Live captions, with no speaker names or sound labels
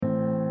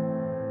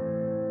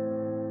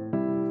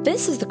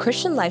This is the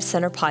Christian Life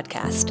Center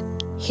podcast.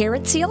 Here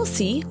at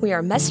CLC, we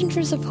are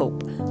messengers of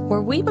hope,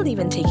 where we believe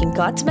in taking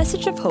God's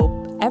message of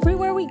hope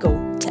everywhere we go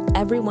to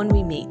everyone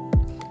we meet.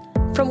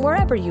 From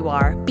wherever you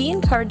are, be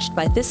encouraged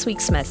by this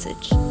week's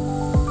message.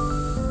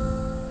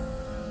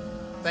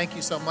 Thank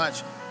you so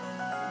much.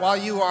 While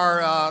you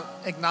are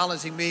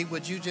acknowledging me,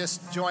 would you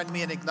just join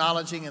me in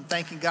acknowledging and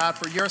thanking God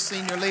for your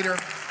senior leader,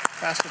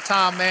 Pastor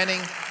Tom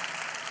Manning.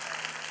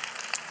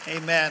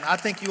 Amen. I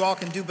think you all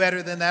can do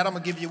better than that. I'm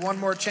going to give you one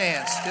more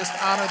chance. Just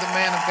honor the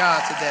man of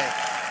God today.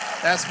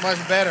 That's much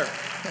better.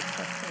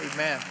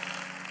 Amen.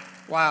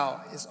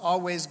 Wow. It's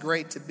always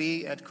great to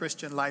be at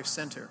Christian Life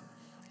Center.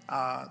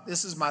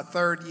 This is my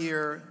third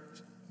year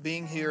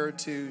being here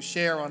to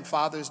share on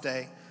Father's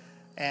Day.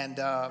 And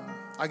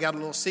I got a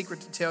little secret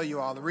to tell you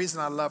all. The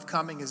reason I love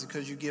coming is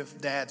because you give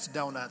dads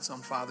donuts on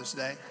Father's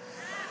Day.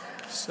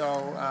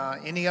 So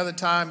any other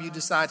time you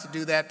decide to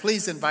do that,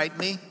 please invite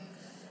me.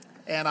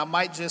 And I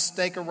might just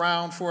stake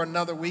around for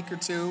another week or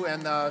two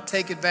and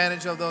take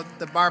advantage of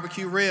the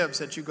barbecue ribs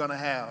that you're going to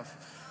have.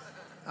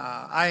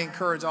 I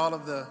encourage all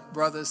of the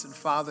brothers and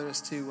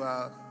fathers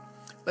to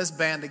let's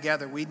band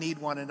together. We need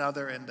one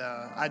another. And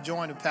I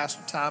joined with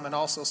Pastor Tom and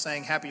also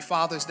saying Happy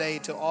Father's Day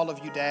to all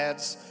of you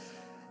dads.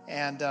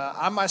 And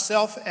I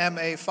myself am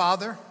a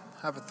father.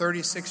 I have a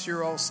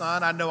 36-year-old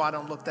son. I know I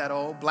don't look that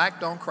old.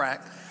 Black don't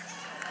crack.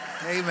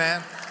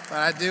 Amen. But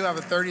I do have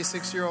a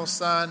 36-year-old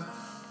son.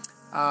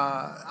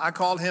 I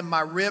call him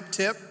my rib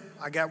tip.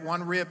 I got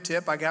one rib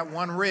tip. I got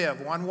one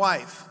rib, one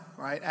wife,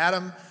 right?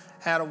 Adam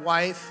had a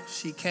wife.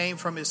 She came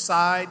from his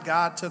side.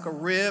 God took a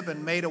rib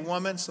and made a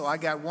woman. So I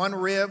got one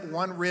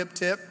rib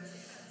tip,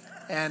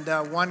 and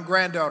one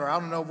granddaughter. I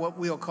don't know what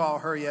we'll call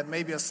her yet.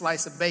 Maybe a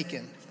slice of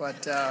bacon.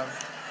 But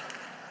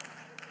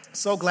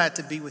so glad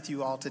to be with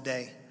you all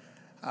today.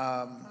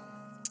 I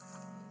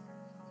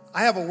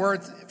have a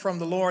word from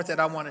the Lord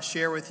that I want to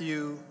share with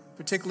you,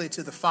 particularly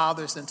to the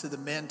fathers and to the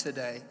men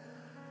today.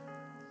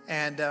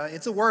 And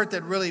it's a word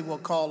that really will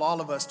call all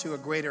of us to a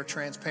greater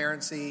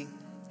transparency,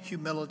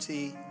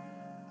 humility,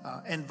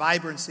 and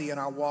vibrancy in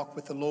our walk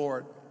with the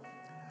Lord.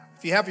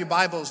 If you have your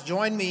Bibles,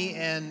 join me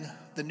in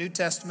the New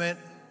Testament,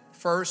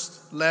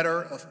 first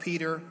letter of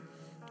Peter,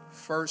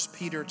 1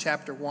 Peter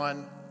chapter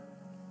 1.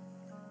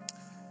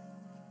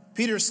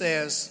 Peter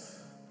says,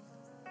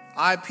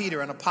 I,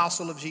 Peter, an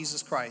apostle of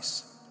Jesus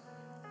Christ,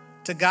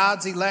 to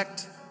God's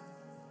elect,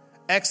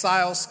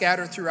 exiles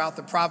scattered throughout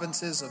the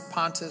provinces of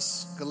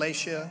Pontus,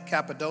 Galatia,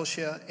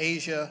 Cappadocia,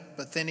 Asia,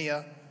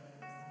 Bithynia,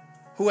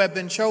 who have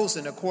been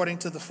chosen according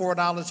to the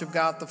foreknowledge of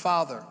God the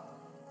Father,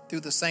 through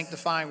the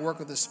sanctifying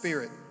work of the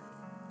Spirit,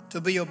 to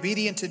be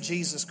obedient to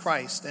Jesus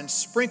Christ and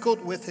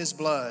sprinkled with his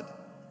blood.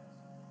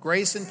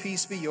 Grace and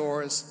peace be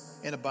yours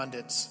in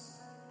abundance.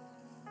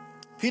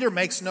 Peter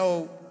makes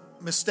no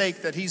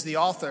mistake that he's the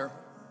author.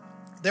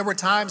 There were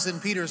times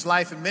in Peter's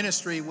life and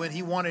ministry when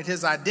he wanted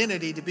his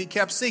identity to be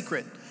kept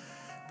secret,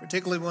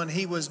 particularly when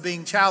he was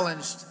being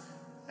challenged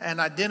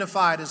and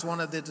identified as one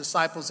of the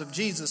disciples of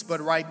Jesus.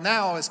 But right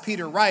now, as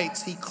Peter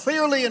writes, he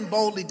clearly and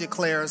boldly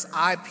declares,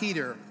 I,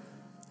 Peter,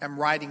 am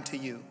writing to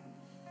you.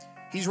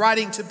 He's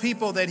writing to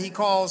people that he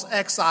calls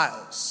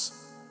exiles.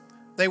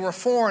 They were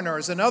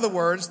foreigners. In other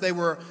words, they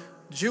were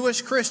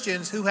Jewish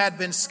Christians who had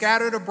been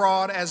scattered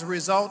abroad as a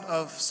result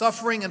of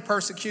suffering and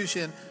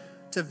persecution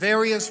to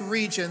various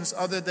regions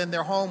other than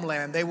their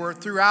homeland. They were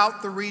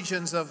throughout the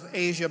regions of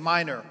Asia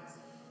Minor.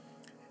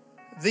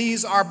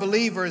 These are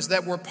believers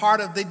that were part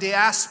of the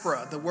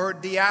diaspora. The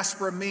word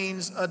diaspora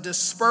means a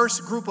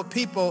dispersed group of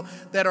people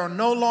that are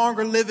no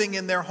longer living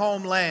in their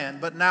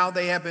homeland, but now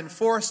they have been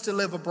forced to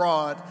live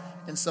abroad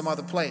in some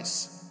other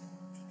place.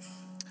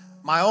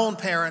 My own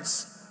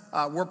parents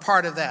were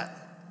part of that.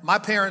 My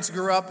parents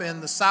grew up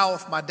in the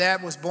South. My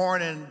dad was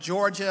born in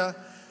Georgia.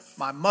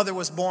 My mother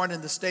was born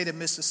in the state of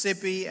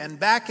Mississippi. And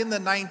back in the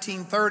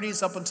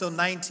 1930s up until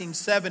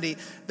 1970,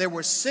 there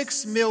were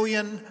 6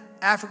 million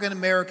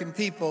African-American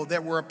people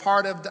that were a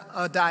part of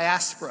a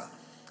diaspora,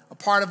 a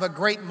part of a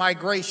great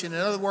migration. In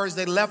other words,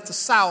 they left the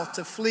South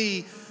to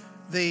flee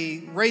the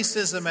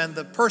racism and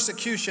the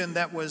persecution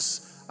that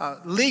was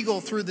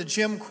legal through the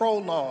Jim Crow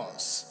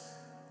laws,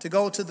 to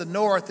go to the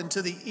North and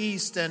to the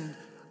East and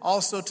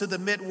also to the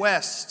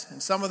Midwest.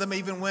 And some of them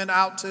even went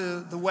out to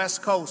the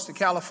West Coast, to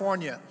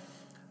California.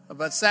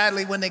 But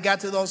sadly, when they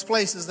got to those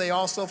places, they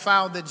also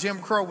found that Jim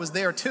Crow was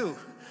there too,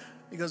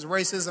 because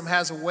racism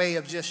has a way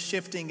of just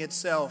shifting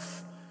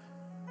itself.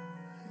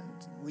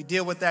 We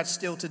deal with that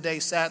still today,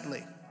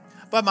 sadly.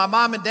 But my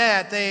mom and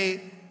dad,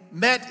 they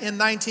met in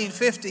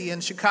 1950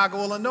 in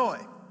Chicago, Illinois,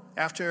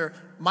 after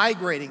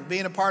migrating,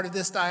 being a part of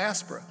this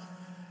diaspora.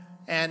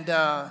 And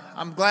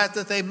I'm glad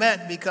that they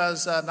met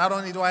because not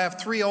only do I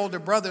have 3 older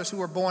brothers who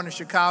were born in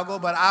Chicago,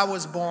 but I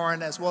was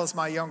born, as well as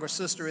my younger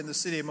sister, in the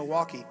city of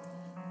Milwaukee.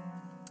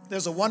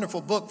 There's a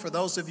wonderful book for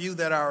those of you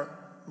that are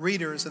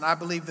readers, and I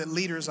believe that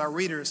leaders are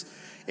readers.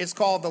 It's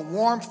called The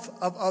Warmth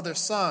of Other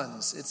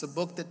Suns. It's a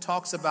book that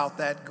talks about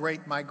that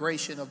great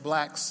migration of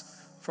blacks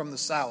from the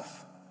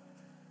South.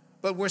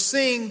 But we're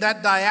seeing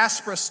that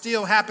diaspora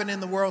still happen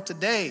in the world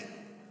today.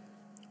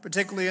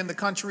 particularly in the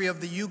country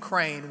of the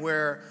Ukraine,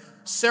 where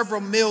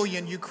several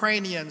million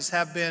Ukrainians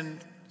have been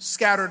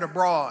scattered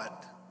abroad,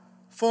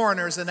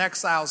 foreigners and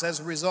exiles as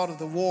a result of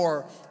the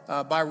war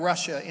by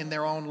Russia in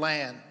their own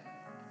land.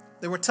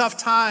 There were tough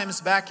times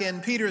back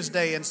in Peter's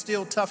day and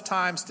still tough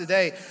times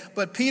today.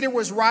 But Peter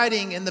was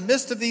writing in the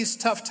midst of these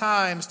tough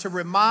times to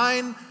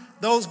remind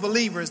those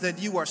believers that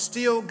you are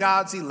still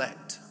God's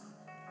elect,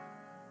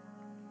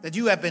 that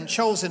you have been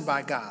chosen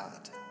by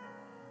God.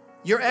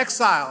 You're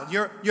exiled.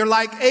 You're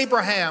like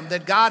Abraham,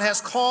 that God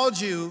has called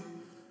you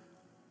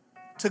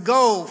to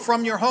go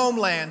from your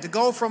homeland, to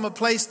go from a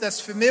place that's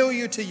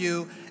familiar to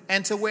you,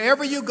 and to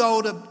wherever you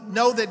go to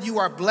know that you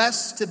are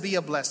blessed to be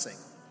a blessing.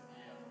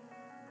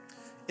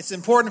 It's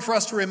important for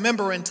us to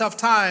remember in tough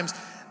times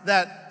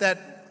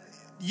that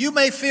you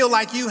may feel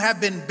like you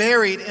have been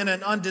buried in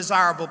an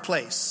undesirable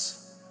place.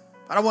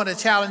 But I want to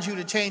challenge you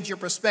to change your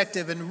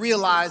perspective and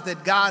realize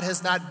that God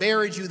has not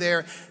buried you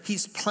there.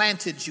 He's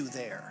planted you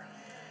there.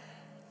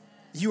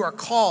 You are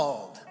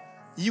called.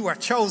 You are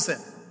chosen.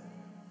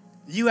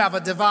 You have a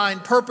divine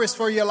purpose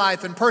for your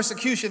life, and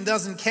persecution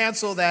doesn't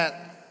cancel that.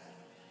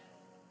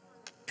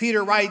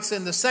 Peter writes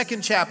in the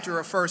 2nd chapter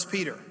of 1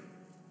 Peter,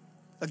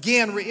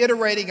 again,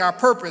 reiterating our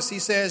purpose, he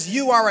says,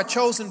 you are a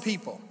chosen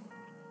people,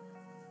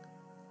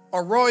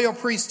 a royal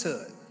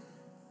priesthood,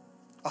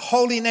 a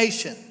holy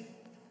nation,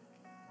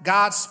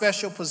 God's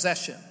special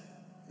possession.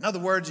 In other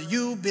words,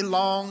 you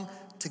belong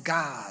to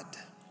God,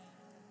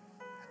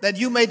 that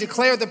you may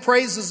declare the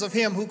praises of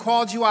him who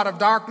called you out of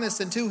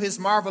darkness into his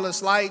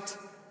marvelous light.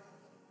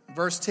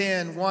 Verse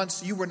 10,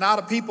 once you were not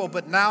a people,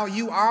 but now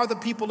you are the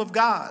people of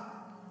God.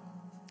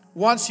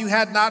 Once you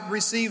had not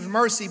received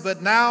mercy,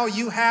 but now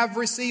you have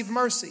received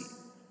mercy.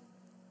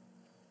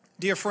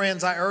 Dear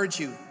friends, I urge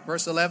you,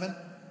 verse 11,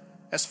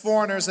 as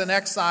foreigners and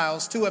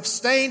exiles, to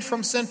abstain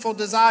from sinful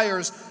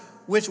desires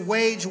which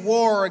wage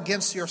war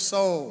against your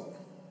soul.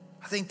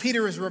 I think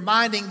Peter is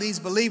reminding these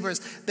believers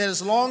that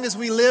as long as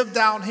we live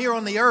down here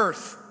on the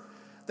earth,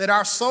 that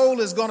our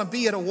soul is going to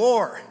be at a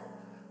war.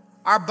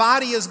 Our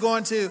body is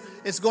going to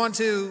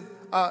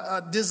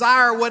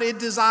desire what it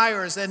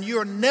desires, and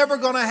you're never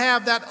going to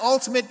have that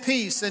ultimate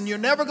peace, and you're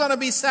never going to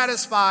be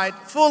satisfied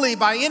fully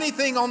by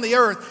anything on the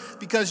earth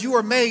because you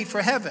are made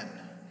for heaven.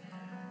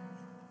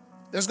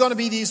 There's going to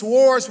be these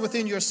wars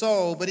within your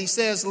soul, but he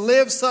says,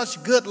 live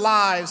such good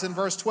lives in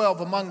verse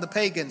 12 among the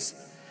pagans,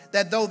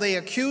 that though they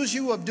accuse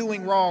you of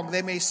doing wrong,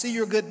 they may see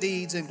your good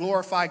deeds and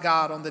glorify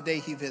God on the day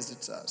he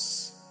visits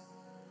us.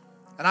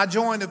 And I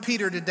join with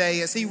Peter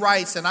today as he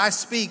writes, and I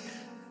speak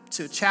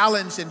to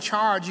challenge and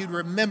charge you to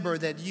remember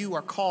that you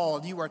are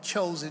called, you are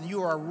chosen,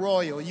 you are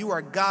royal, you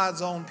are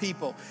God's own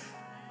people.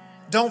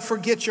 Don't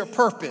forget your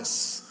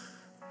purpose.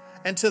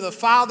 And to the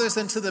fathers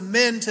and to the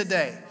men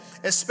today,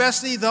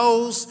 especially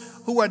those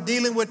who are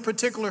dealing with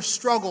particular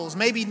struggles,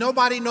 maybe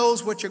nobody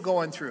knows what you're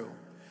going through.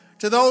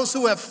 To those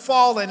who have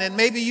fallen and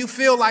maybe you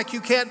feel like you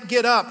can't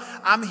get up,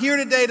 I'm here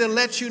today to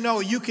let you know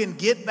you can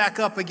get back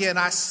up again.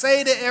 I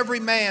say to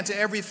every man, to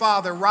every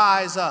father,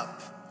 rise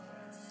up.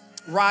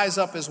 Rise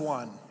up as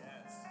one.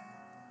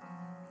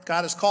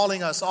 God is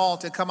calling us all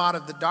to come out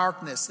of the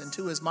darkness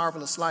into his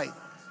marvelous light.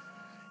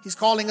 He's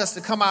calling us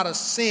to come out of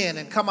sin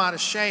and come out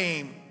of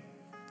shame.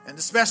 And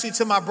especially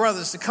to my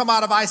brothers, to come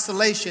out of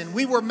isolation.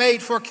 We were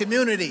made for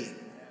community.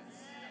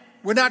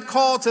 We're not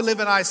called to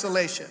live in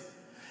isolation.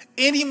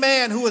 Any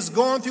man who is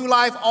going through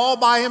life all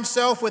by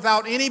himself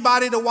without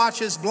anybody to watch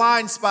his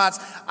blind spots,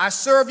 I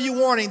serve you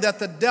warning that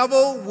the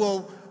devil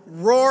will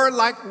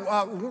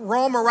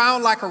roam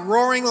around like a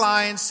roaring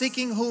lion,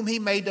 seeking whom he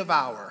may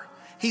devour.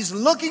 He's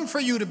looking for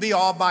you to be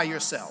all by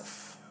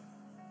yourself.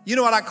 You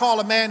know what I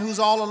call a man who's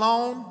all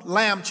alone?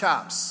 Lamb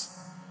chops.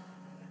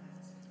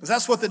 Because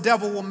that's what the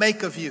devil will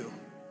make of you.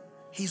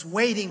 He's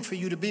waiting for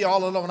you to be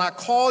all alone. I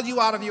call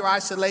you out of your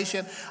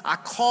isolation. I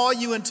call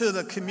you into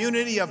the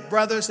community of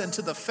brothers and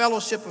to the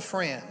fellowship of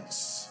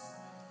friends.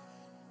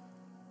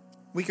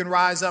 We can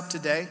rise up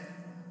today.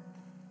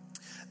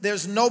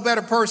 There's no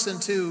better person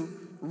to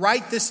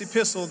write this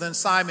epistle than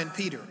Simon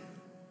Peter.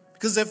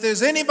 Because if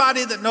there's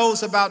anybody that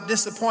knows about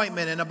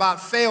disappointment and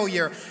about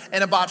failure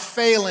and about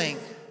failing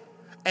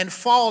and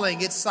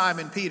falling, it's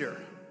Simon Peter.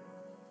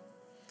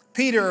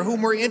 Peter,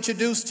 whom we're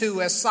introduced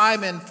to as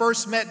Simon,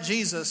 first met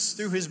Jesus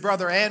through his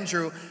brother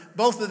Andrew.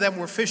 Both of them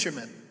were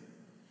fishermen.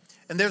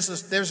 And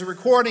there's a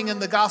recording in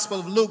the Gospel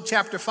of Luke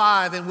chapter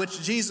 5 in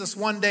which Jesus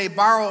one day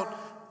borrowed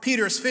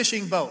Peter's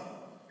fishing boat.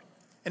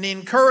 And he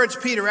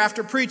encouraged Peter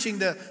after preaching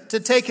to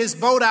take his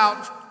boat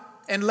out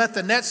and let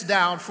the nets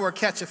down for a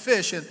catch of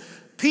fish. And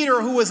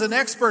Peter, who was an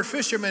expert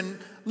fisherman,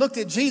 looked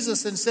at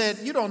Jesus and said,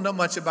 you don't know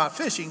much about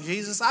fishing,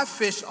 Jesus. I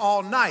fished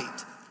all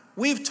night.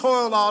 We've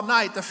toiled all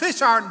night. The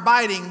fish aren't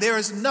biting. There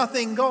is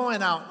nothing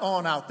going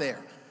on out there.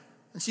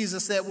 And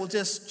Jesus said, well,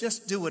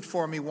 just do it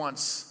for me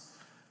once.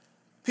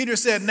 Peter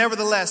said,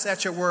 nevertheless,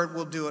 at your word,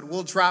 we'll do it.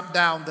 We'll drop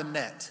down the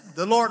net.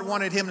 The Lord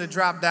wanted him to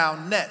drop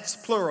down nets,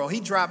 plural.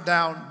 He dropped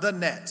down the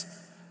net.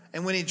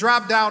 And when he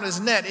dropped down his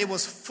net, it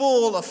was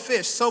full of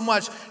fish, so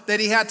much that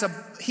he had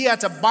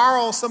to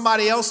borrow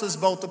somebody else's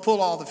boat to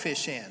pull all the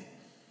fish in.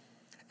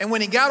 And when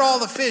he got all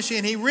the fish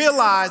in, he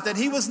realized that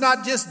he was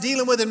not just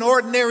dealing with an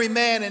ordinary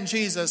man in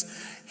Jesus.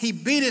 He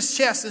beat his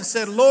chest and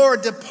said,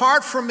 Lord,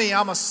 depart from me.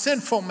 I'm a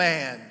sinful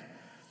man.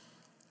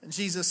 And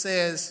Jesus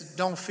says,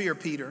 don't fear,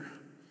 Peter.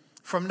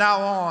 From now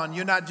on,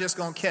 you're not just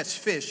going to catch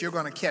fish. You're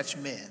going to catch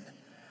men.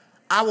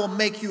 I will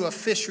make you a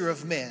fisher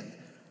of men.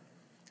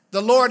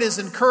 The Lord is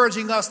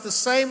encouraging us the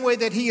same way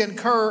that he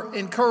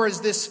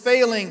encouraged this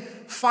failing,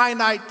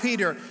 finite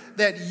Peter,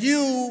 that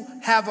you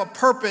have a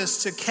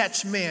purpose to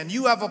catch men.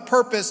 You have a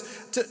purpose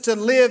to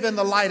live in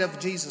the light of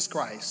Jesus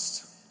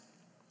Christ.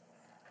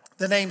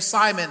 The name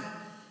Simon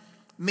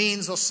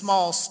means a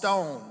small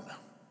stone.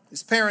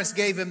 His parents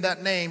gave him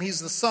that name. He's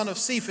the son of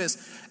Cephas.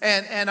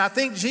 And I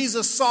think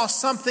Jesus saw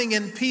something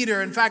in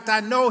Peter. In fact, I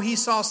know he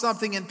saw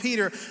something in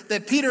Peter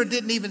that Peter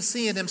didn't even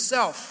see in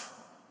himself.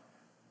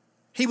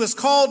 He was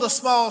called a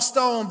small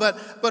stone,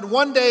 but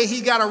one day he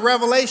got a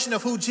revelation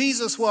of who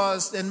Jesus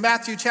was in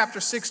Matthew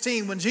chapter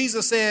 16 when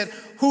Jesus said,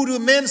 who do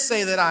men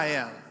say that I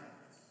am?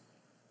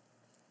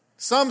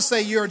 Some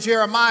say you're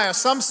Jeremiah,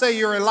 some say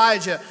you're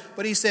Elijah,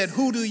 but he said,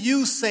 who do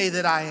you say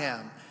that I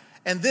am?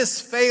 And this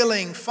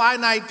failing,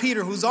 finite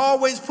Peter, who's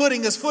always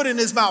putting his foot in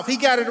his mouth, he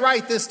got it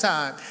right this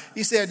time.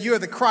 He said, you're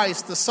the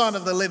Christ, the Son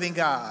of the living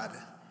God.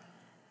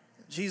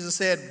 Jesus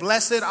said,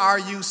 blessed are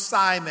you,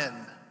 Simon,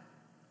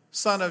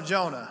 son of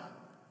Jonah.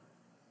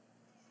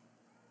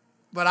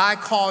 But I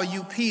call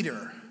you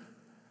Peter.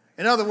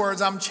 In other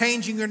words, I'm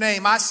changing your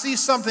name. I see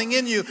something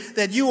in you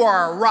that you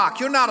are a rock.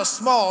 You're not a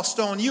small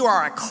stone. You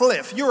are a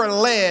cliff. You're a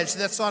ledge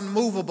that's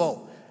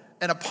unmovable.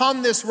 And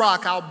upon this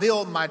rock, I'll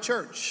build my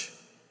church.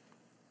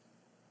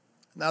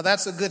 Now,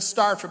 that's a good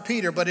start for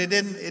Peter, but it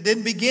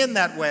didn't begin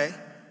that way.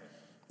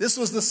 This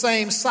was the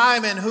same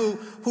Simon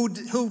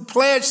who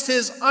pledged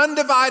his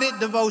undivided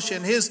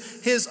devotion,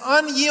 his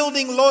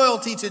unyielding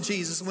loyalty to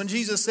Jesus when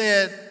Jesus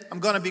said,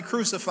 I'm going to be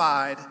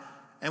crucified.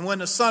 And when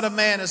the Son of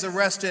Man is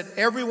arrested,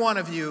 every one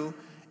of you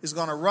is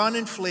going to run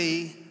and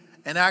flee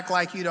and act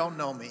like you don't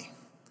know me.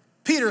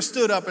 Peter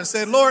stood up and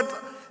said, Lord,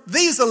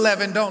 these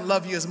 11 don't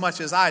love you as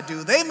much as I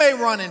do. They may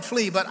run and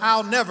flee, but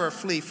I'll never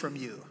flee from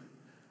you.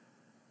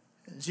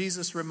 And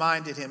Jesus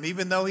reminded him,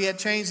 even though he had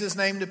changed his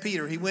name to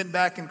Peter, he went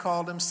back and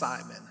called him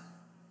Simon.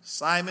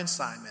 Simon,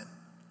 Simon.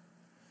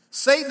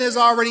 Satan has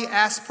already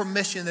asked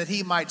permission that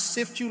he might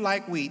sift you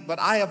like wheat, but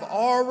I have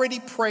already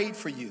prayed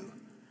for you,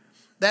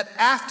 that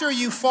after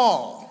you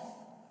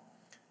fall,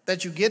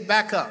 that you get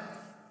back up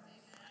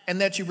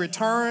and that you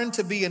return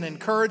to be an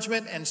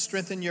encouragement and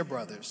strengthen your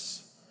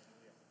brothers.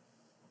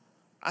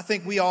 I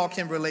think we all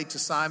can relate to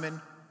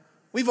Simon.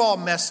 We've all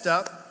messed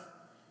up.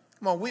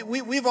 Come on,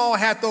 we've all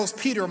had those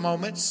Peter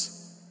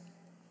moments.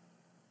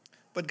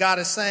 But God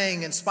is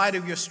saying, in spite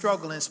of your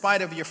struggle, in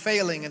spite of your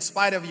failing, in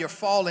spite of your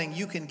falling,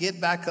 you can get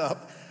back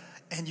up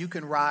and you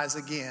can rise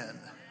again.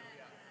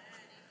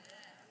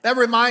 That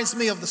reminds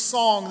me of the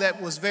song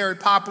that was very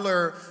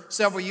popular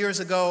several years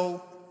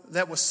ago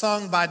that was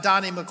sung by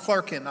Donnie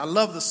McClurkin. I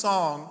love the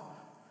song,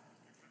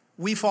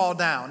 We Fall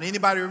Down.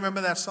 Anybody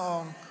remember that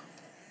song?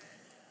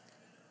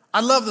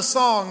 I love the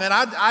song, and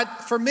I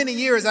for many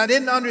years I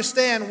didn't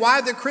understand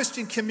why the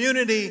Christian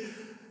community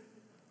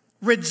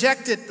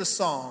rejected the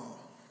song.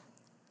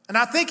 And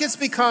I think it's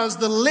because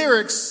the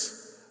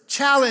lyrics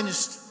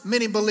challenged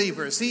many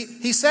believers.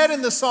 He said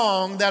in the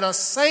song that a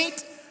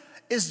saint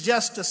is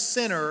just a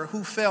sinner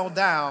who fell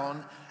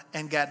down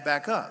and got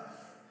back up.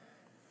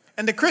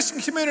 And the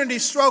Christian community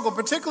struggled,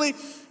 particularly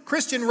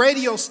Christian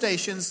radio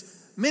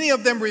stations. Many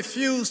of them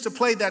refused to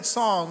play that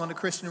song on the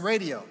Christian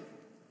radio.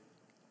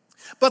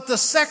 But the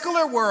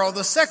secular world,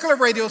 the secular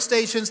radio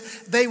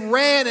stations, they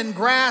ran and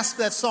grasped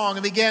that song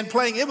and began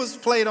playing. It was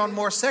played on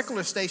more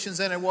secular stations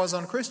than it was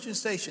on Christian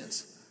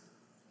stations.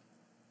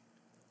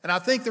 And I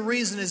think the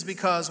reason is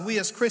because we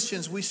as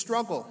Christians, we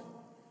struggle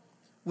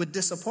with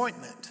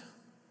disappointment.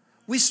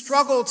 We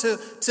struggle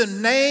to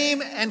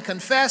name and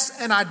confess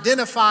and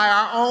identify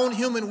our own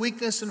human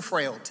weakness and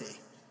frailty.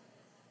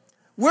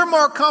 We're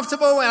more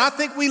comfortable, and I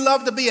think we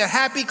love to be a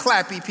happy,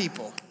 clappy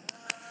people.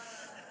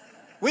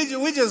 We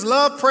just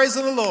love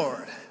praising the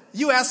Lord.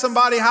 You ask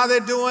somebody how they're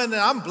doing, and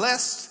I'm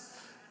blessed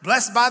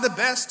by the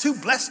best, too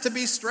blessed to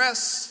be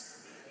stressed.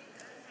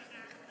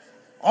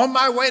 On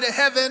my way to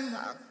heaven.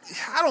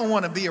 I don't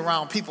want to be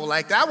around people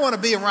like that. I want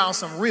to be around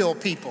some real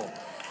people.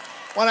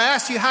 When I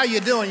ask you how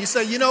you're doing, you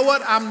say, you know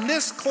what? I'm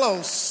this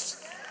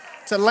close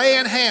to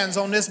laying hands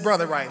on this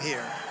brother right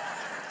here.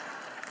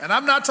 And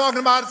I'm not talking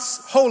about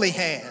holy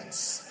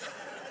hands.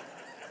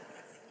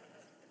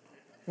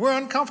 We're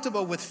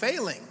uncomfortable with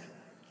failing.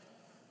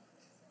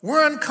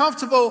 We're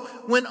uncomfortable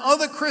when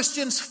other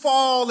Christians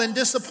fall and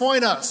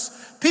disappoint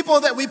us.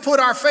 People that we put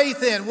our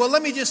faith in. Well,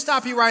 let me just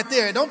stop you right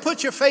there. Don't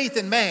put your faith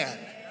in man.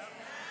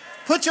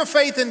 Put your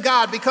faith in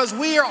God, because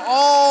we are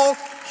all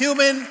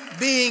human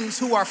beings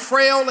who are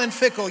frail and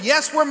fickle.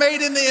 Yes, we're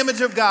made in the image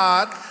of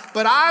God,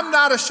 but I'm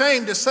not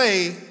ashamed to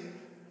say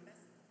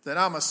that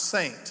I'm a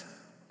saint,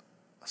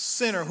 a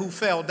sinner who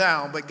fell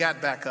down but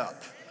got back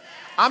up.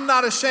 I'm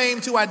not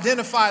ashamed to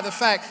identify the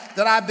fact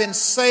that I've been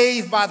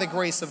saved by the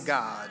grace of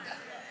God.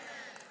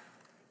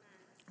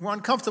 We're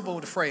uncomfortable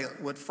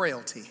with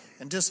frailty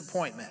and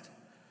disappointment.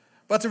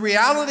 But the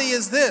reality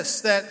is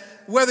this, that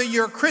whether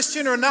you're a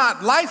Christian or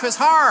not, life is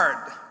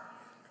hard.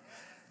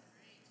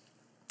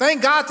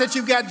 Thank God that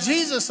you've got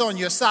Jesus on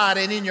your side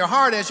and in your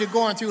heart as you're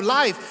going through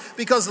life,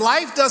 because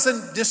life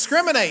doesn't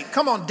discriminate.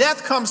 Come on,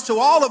 death comes to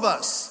all of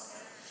us.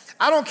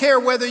 I don't care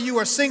whether you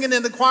are singing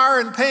in the choir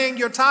and paying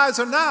your tithes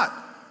or not.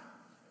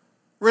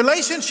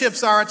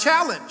 Relationships are a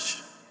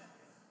challenge.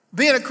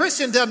 Being a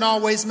Christian doesn't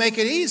always make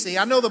it easy.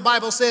 I know the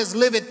Bible says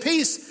live at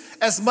peace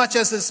as much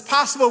as is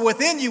possible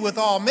within you with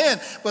all men,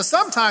 but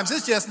sometimes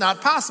it's just not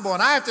possible,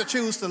 and I have to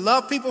choose to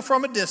love people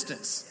from a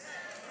distance,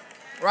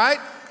 right?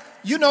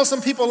 You know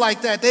some people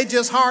like that. They're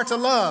just hard to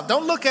love.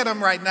 Don't look at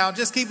them right now.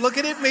 Just keep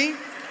looking at me.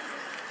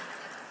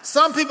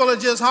 Some people are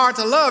just hard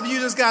to love. You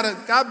just got to,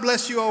 God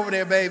bless you over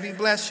there, baby.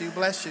 Bless you,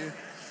 bless you.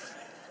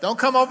 Don't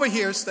come over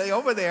here. Stay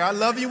over there. I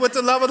love you with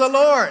the love of the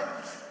Lord.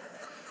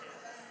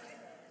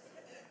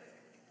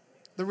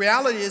 The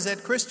reality is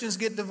that Christians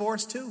get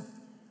divorced too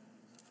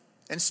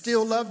and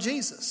still love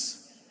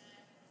Jesus.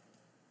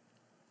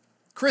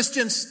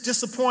 Christians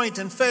disappoint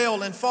and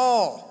fail and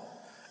fall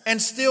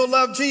and still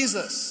love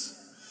Jesus.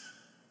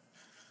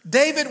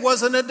 David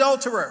was an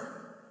adulterer.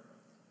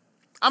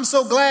 I'm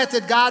so glad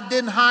that God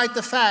didn't hide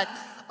the fact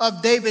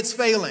of David's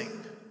failing.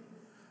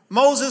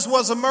 Moses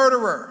was a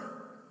murderer.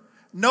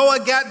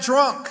 Noah got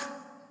drunk.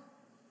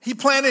 He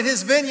planted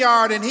his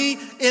vineyard and he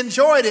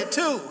enjoyed it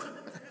too.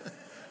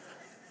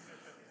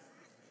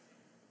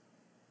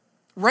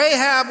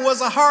 Rahab was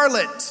a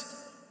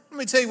harlot. Let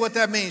me tell you what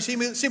that means. She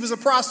was a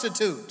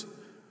prostitute.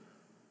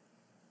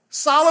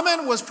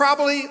 Solomon was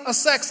probably a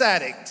sex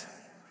addict.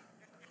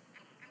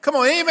 Come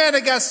on, any man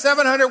that got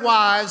 700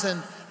 wives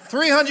and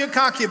 300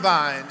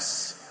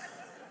 concubines.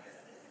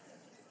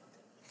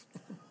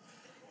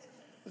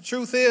 The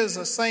truth is,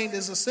 a saint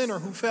is a sinner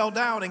who fell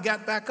down and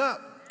got back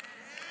up.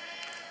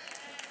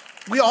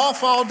 We all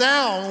fall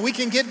down. We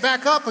can get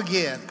back up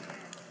again.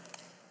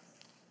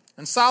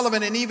 And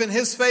Solomon, and even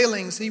his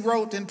failings, he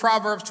wrote in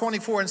Proverbs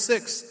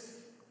 24:6,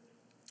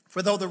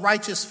 for though the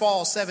righteous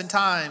fall 7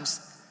 times,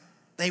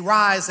 they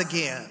rise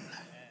again.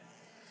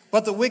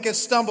 But the wicked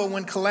stumble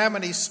when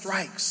calamity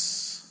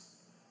strikes.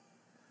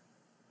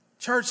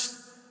 Church,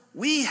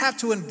 we have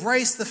to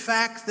embrace the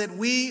fact that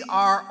we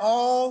are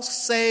all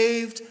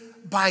saved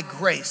by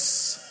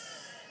grace.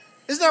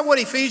 Isn't that what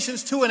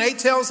Ephesians 2:8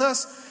 tells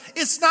us?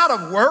 It's not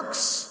of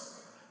works.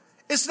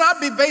 It's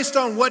not based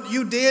on what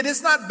you did.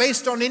 It's not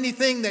based on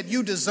anything that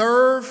you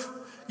deserve.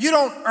 You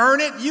don't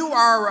earn it. You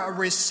are a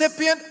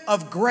recipient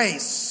of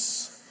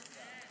grace.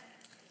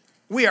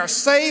 We are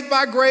saved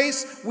by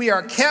grace. We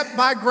are kept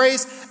by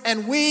grace.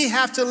 And we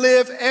have to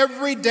live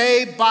every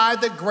day by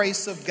the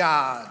grace of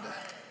God.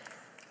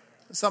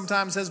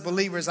 Sometimes as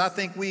believers, I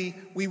think we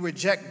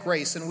reject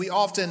grace. And we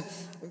often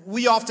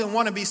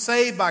want to be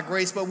saved by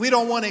grace, but we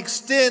don't want to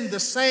extend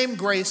the same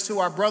grace to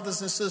our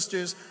brothers and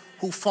sisters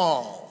who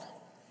fall.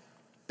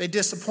 They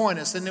disappoint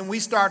us, and then we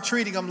start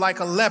treating them like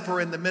a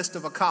leper in the midst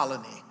of a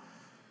colony.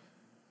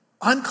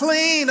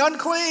 Unclean,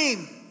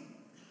 unclean.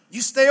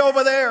 You stay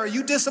over there.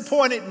 You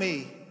disappointed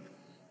me.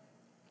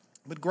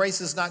 But grace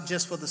is not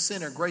just for the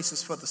sinner. Grace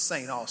is for the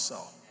saint also.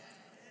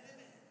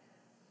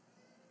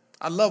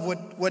 I love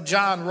what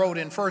John wrote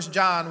in 1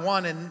 John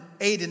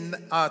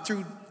 1:8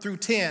 through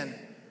 10.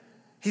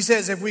 He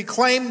says, if we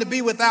claim to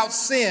be without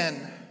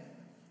sin,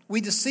 we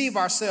deceive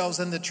ourselves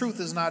and the truth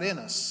is not in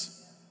us.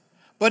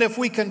 But if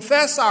we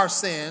confess our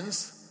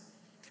sins,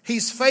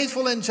 he's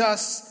faithful and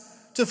just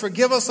to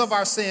forgive us of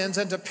our sins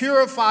and to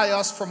purify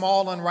us from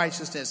all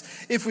unrighteousness.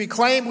 If we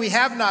claim we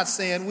have not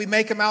sinned, we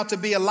make him out to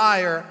be a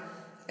liar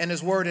and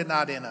his word is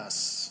not in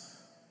us.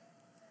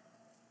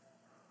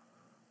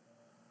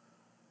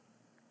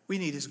 We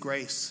need his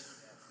grace.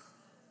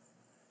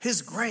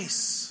 His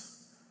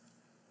grace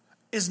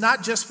is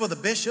not just for the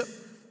bishop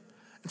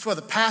and for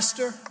the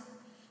pastor.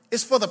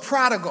 It's for the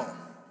prodigal.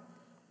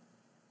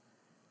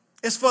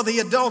 It's for the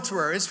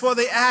adulterer. It's for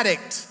the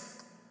addict.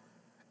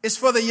 It's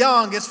for the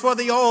young. It's for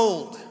the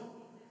old.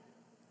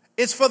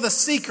 It's for the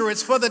seeker.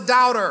 It's for the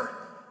doubter.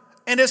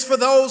 And it's for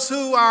those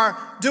who are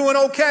doing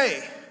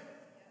okay.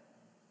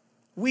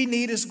 We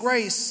need his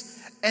grace.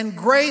 And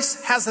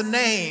grace has a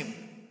name.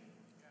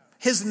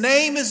 His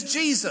name is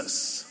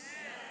Jesus.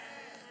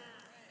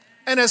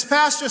 And as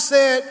Pastor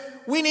said,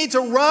 we need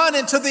to run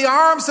into the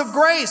arms of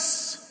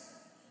grace.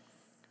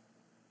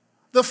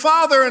 The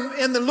father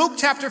in the Luke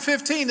chapter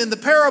 15, in the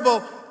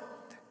parable,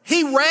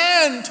 he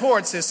ran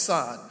towards his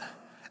son.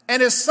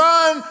 And his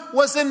son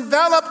was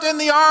enveloped in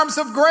the arms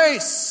of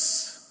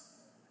grace.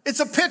 It's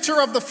a picture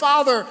of the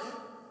Father,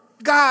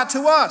 God,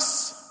 to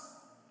us.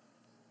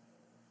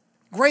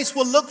 Grace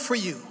will look for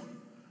you.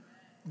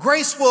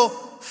 Grace will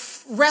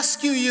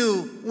rescue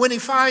you when he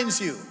finds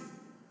you.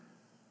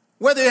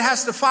 Whether it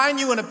has to find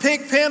you in a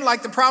pig pen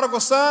like the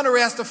prodigal son, or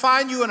it has to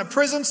find you in a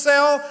prison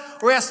cell,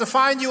 or it has to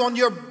find you on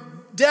your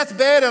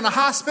deathbed in a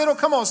hospital.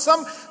 Come on,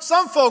 some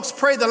folks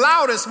pray the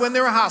loudest when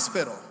they're in a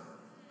hospital.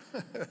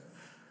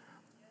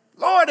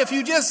 Lord, if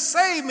you just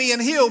save me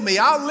and heal me,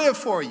 I'll live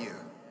for you.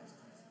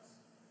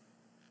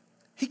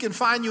 He can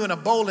find you in a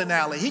bowling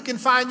alley. He can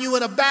find you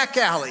in a back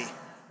alley.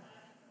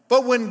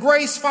 But when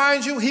grace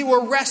finds you, he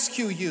will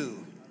rescue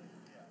you.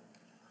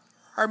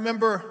 I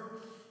remember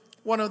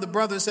one of the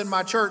brothers in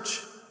my church,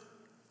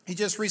 he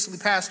just recently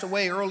passed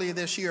away earlier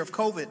this year of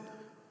COVID.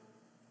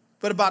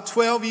 But about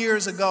 12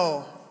 years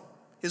ago,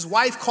 his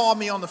wife called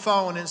me on the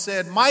phone and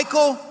said,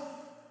 Michael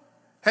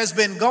has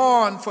been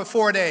gone for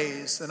 4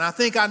 days, and I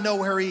think I know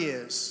where he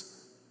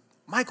is.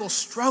 Michael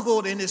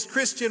struggled in his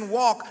Christian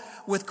walk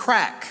with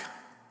crack,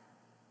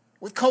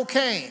 with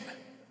cocaine.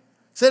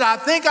 Said, I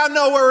think I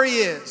know where he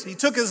is. He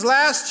took his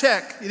last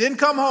check. He didn't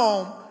come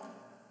home,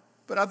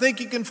 but I think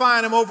you can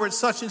find him over at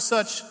such and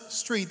such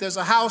street. There's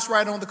a house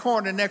right on the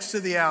corner next to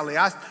the alley.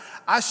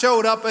 I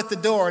showed up at the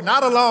door,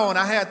 not alone.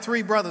 I had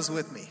 3 brothers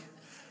with me.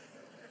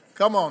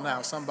 Come on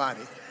now,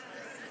 somebody.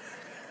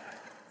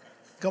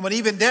 Come on,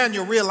 even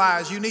Daniel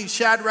realized you need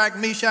Shadrach,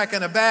 Meshach,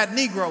 and a bad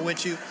Negro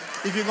with you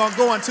if you're going to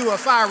go into a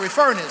fiery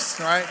furnace,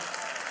 right?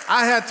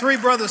 I had 3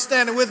 brothers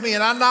standing with me,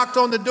 and I knocked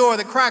on the door of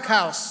the crack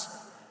house.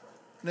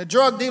 And the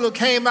drug dealer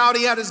came out.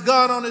 He had his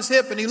gun on his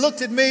hip, and he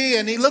looked at me,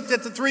 and he looked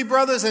at the 3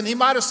 brothers, and he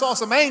might have saw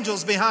some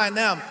angels behind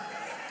them.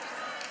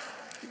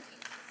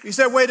 He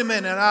said, wait a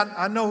minute,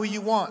 I know who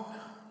you want.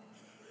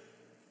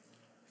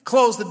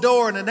 Closed the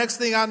door, and the next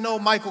thing I know,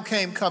 Michael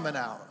came coming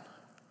out.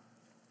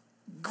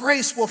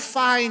 Grace will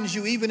find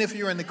you even if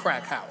you're in the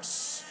crack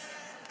house.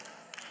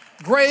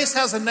 Grace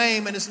has a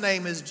name, and his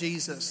name is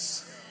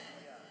Jesus.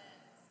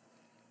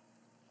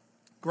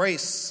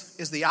 Grace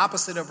is the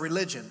opposite of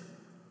religion.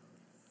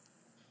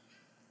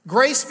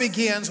 Grace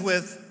begins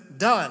with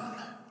done.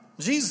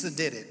 Jesus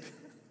did it.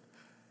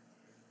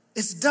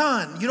 It's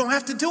done. You don't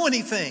have to do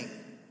anything.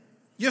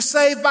 You're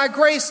saved by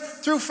grace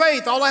through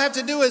faith. All I have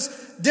to do is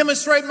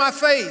demonstrate my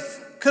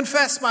faith,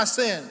 confess my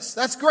sins.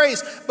 That's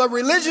grace. But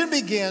religion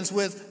begins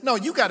with, no,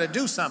 you got to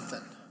do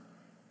something.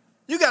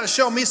 You got to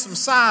show me some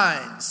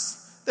signs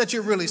that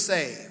you're really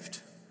saved.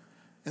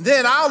 And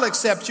then I'll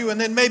accept you, and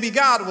then maybe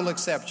God will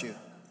accept you.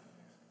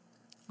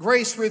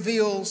 Grace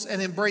reveals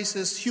and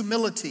embraces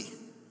humility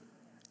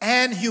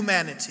and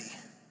humanity.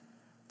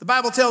 The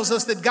Bible tells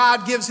us that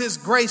God gives his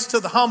grace to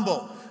the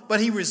humble,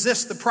 but he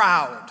resists the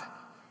proud.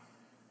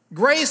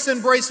 Grace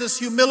embraces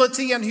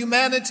humility and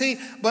humanity,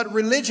 but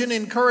religion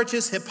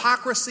encourages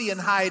hypocrisy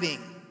and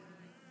hiding.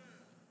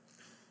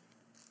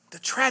 The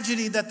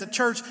tragedy that the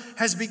church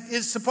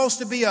is supposed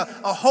to be a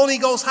Holy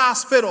Ghost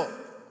hospital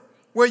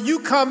where you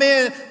come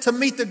in to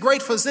meet the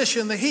great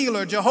physician, the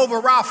healer, Jehovah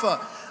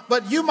Rapha.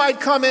 But you might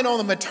come in on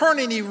the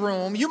maternity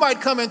room. You might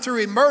come in through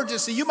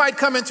emergency. You might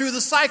come in through the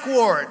psych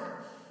ward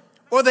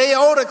or the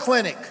aorta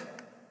clinic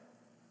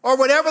or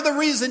whatever the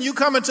reason you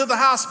come into the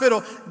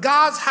hospital.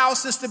 God's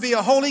house is to be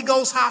a Holy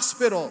Ghost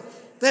hospital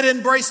that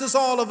embraces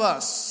all of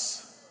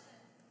us.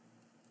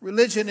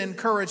 Religion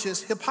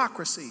encourages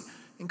hypocrisy,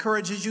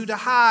 encourages you to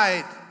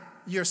hide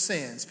your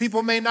sins.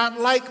 People may not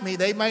like me.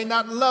 They may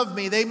not love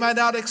me. They might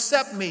not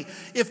accept me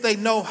if they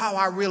know how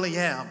I really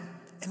am.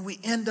 And we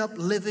end up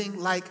living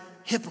like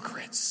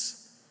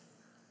hypocrites.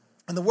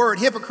 And the word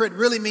hypocrite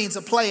really means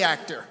a play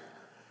actor.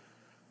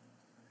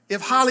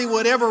 If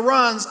Hollywood ever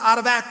runs out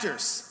of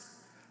actors,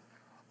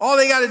 all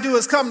they got to do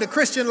is come to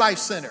Christian Life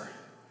Center.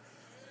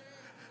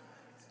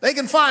 They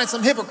can find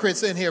some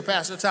hypocrites in here,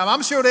 Pastor Tom.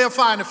 I'm sure they'll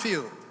find a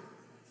few.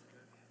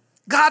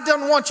 God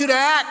doesn't want you to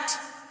act.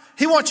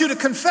 He wants you to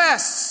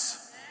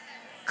confess.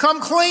 Come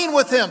clean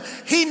with him.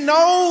 He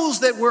knows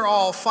that we're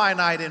all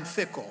finite and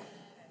fickle.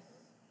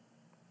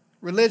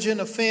 Religion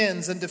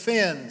offends and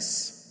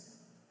defends,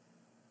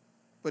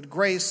 but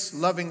grace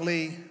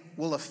lovingly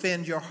will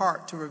offend your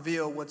heart to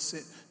reveal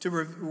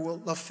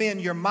will offend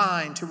your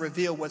mind to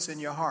reveal what's in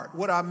your heart.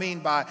 What do I mean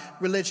by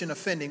religion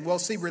offending? Well,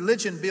 see,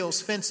 religion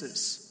builds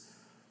fences,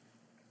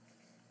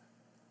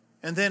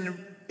 and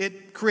then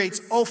it creates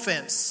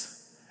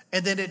offense,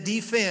 and then it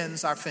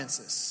defends our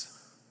fences.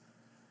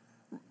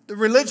 The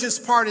religious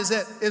part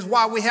is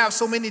why we have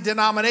so many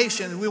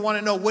denominations. We want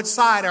to know, which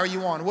side are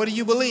you on? What do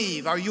you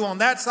believe? Are you on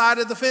that side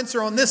of the fence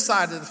or on this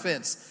side of the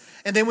fence?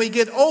 And then we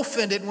get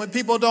offended when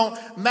people don't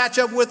match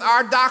up with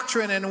our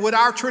doctrine and with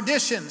our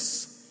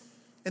traditions.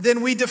 And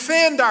then we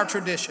defend our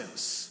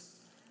traditions.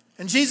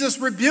 And Jesus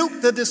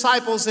rebuked the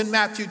disciples in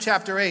Matthew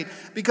chapter 8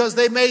 because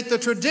they made the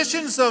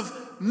traditions of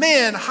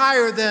men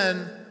higher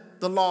than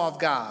the law of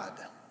God.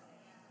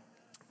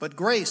 But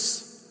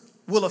grace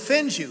will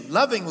offend you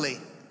lovingly.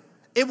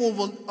 It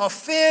will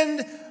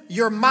offend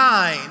your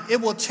mind. It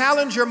will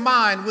challenge your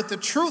mind with the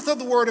truth of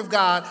the Word of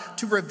God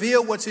to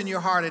reveal what's in your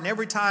heart. And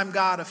every time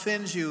God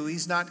offends you,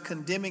 he's not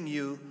condemning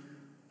you.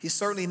 He's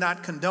certainly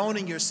not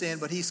condoning your sin,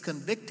 but he's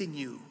convicting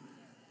you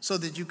so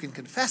that you can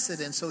confess it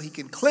and so he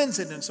can cleanse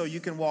it and so you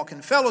can walk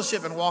in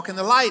fellowship and walk in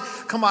the light,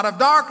 come out of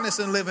darkness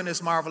and live in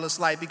this marvelous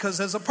light, because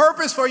there's a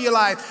purpose for your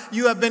life.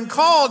 You have been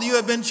called, you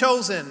have been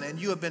chosen, and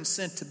you have been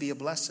sent to be a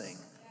blessing.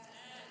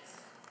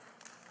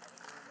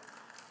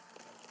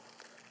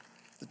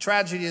 The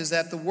tragedy is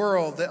that the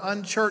world, the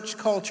unchurched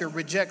culture,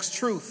 rejects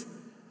truth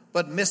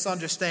but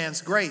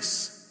misunderstands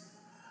grace.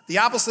 The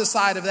opposite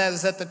side of that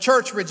is that the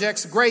church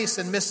rejects grace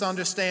and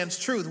misunderstands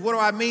truth. What do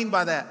I mean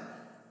by that?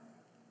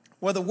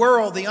 Well, the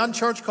world, the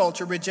unchurched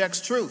culture, rejects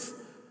truth.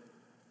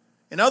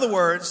 In other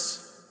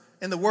words,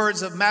 in the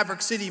words of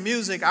Maverick City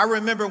Music, I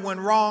remember when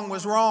wrong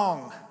was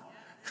wrong.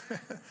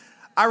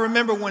 I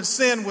remember when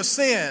sin was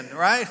sin,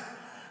 right?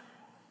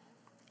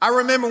 I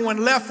remember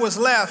when left was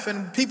left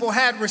and people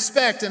had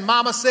respect and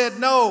mama said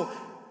no.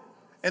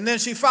 And then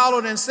she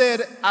followed and said,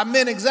 I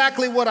meant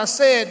exactly what I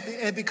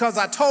said because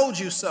I told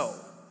you so.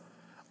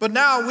 But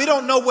now we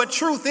don't know what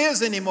truth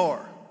is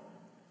anymore.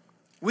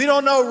 We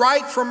don't know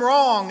right from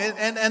wrong,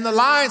 and the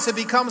lines have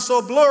become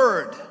so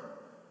blurred.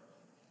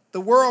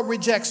 The world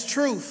rejects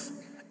truth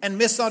and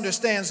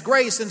misunderstands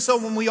grace. And so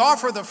when we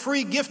offer the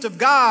free gift of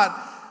God,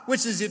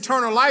 which is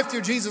eternal life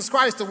through Jesus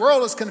Christ, the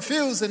world is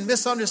confused and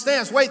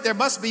misunderstands. Wait, there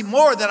must be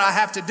more that I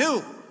have to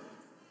do.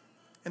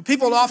 And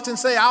people often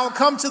say, I'll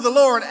come to the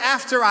Lord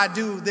after I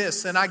do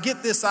this and I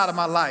get this out of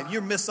my life.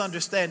 You're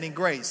misunderstanding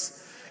grace.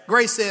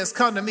 Grace says,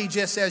 come to me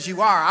just as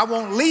you are. I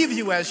won't leave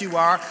you as you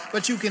are,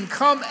 but you can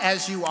come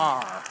as you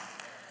are.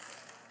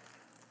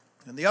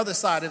 And the other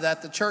side of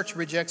that, the church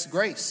rejects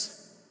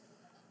grace.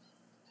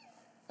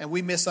 And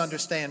we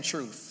misunderstand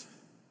truth.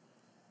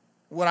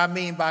 What I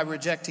mean by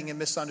rejecting and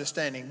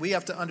misunderstanding, we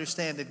have to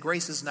understand that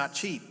grace is not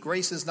cheap.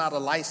 Grace is not a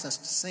license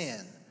to sin.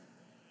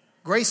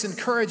 Grace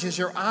encourages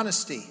your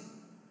honesty.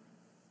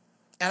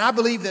 And I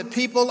believe that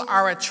people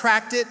are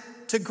attracted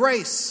to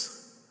grace.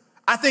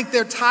 I think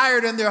they're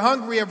tired and they're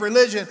hungry of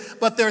religion,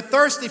 but they're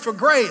thirsty for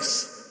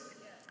grace.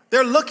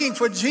 They're looking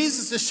for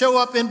Jesus to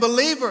show up in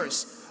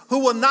believers who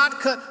will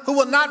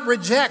not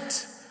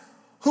reject,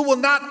 who will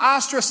not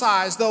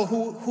ostracize those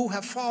who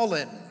have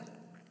fallen.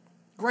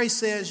 Grace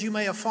says you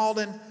may have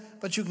fallen,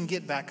 but you can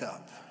get back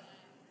up.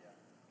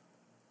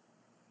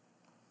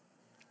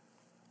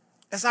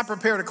 As I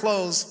prepare to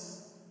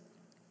close,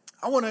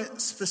 I want to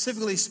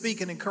specifically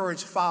speak and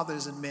encourage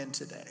fathers and men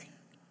today.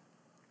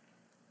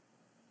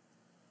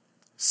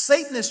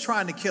 Satan is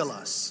trying to kill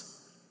us.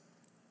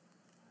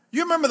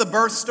 You remember the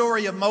birth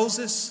story of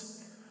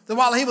Moses? That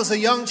while he was a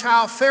young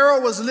child, Pharaoh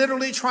was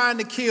literally trying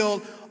to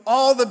kill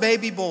all the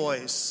baby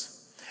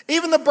boys.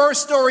 Even the birth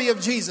story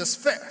of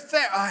Jesus,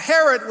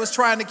 Herod was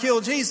trying to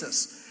kill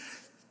Jesus.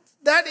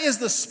 That is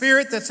the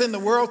spirit that's in the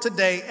world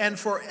today, and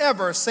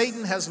forever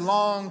Satan has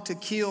longed to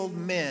kill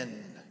men.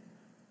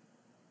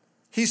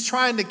 He's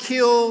trying to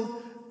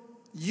kill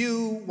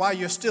you while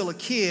you're still a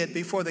kid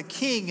before the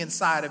king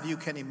inside of you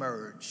can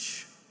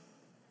emerge.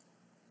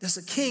 There's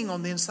a king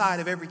on the inside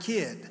of every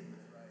kid.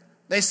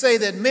 They say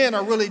that men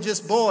are really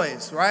just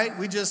boys, right?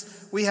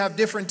 We have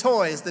different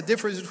toys. The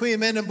difference between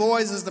men and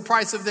boys is the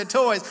price of their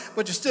toys,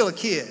 but you're still a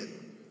kid.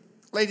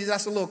 Ladies,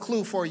 that's a little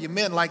clue for you.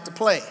 Men like to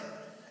play.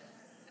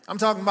 I'm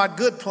talking about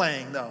good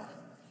playing, though.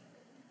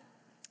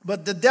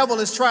 But the devil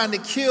is trying to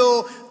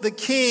kill the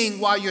king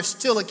while you're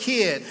still a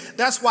kid.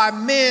 That's why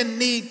men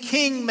need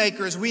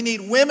kingmakers. We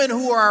need women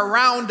who are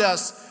around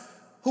us,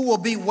 who will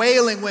be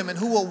wailing women,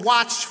 who will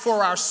watch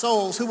for our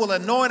souls, who will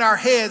anoint our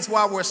heads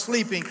while we're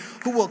sleeping,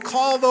 who will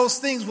call those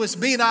things which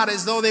be not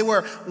as though they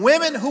were.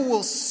 Women who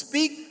will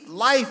speak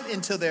life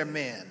into their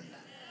men.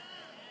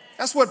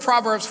 That's what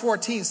Proverbs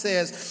 14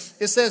 says.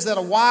 It says that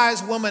a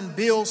wise woman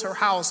builds her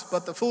house,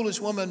 but the foolish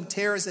woman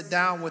tears it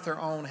down with her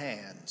own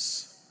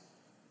hands.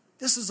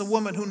 This is a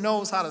woman who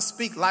knows how to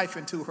speak life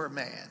into her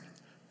man.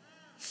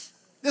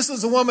 This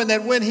is a woman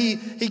that when he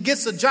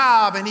gets a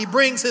job and he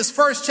brings his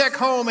first check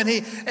home and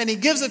he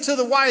gives it to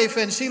the wife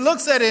and she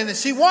looks at it and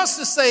she wants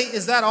to say,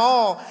 is that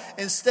all?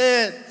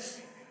 Instead,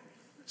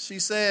 she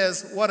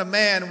says, what a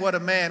man, what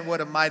a man,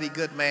 what a mighty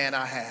good man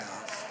I have.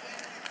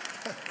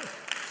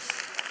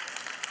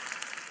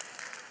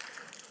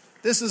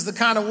 This is the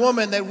kind of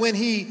woman that when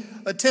he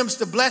attempts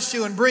to bless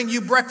you and bring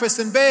you breakfast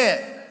in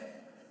bed,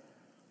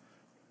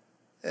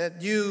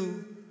 that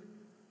you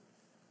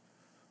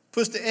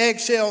push the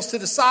eggshells to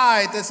the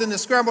side that's in the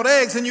scrambled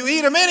eggs and you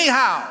eat them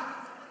anyhow.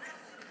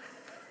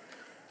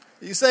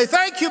 You say,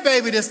 thank you,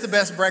 baby, this is the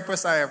best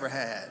breakfast I ever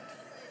had.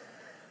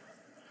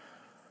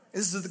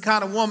 This is the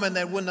kind of woman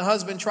that when the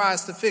husband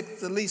tries to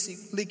fix the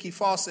leaky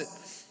faucet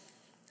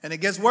and it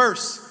gets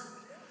worse,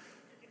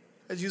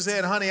 as you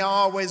said, honey, I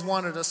always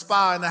wanted a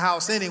spa in the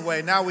house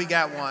anyway. Now we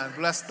got one.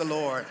 Bless the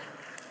Lord.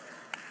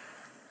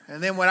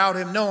 And then without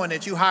him knowing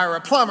it, you hire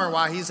a plumber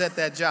while he's at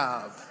that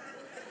job.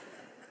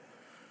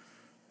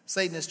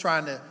 Satan is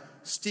trying to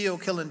steal,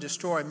 kill, and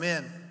destroy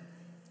men.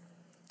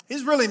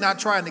 He's really not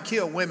trying to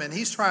kill women.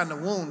 He's trying to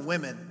wound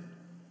women.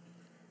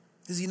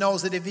 Because he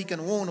knows that if he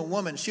can wound a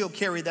woman, she'll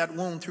carry that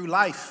wound through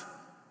life.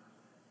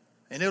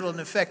 And it'll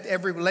affect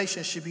every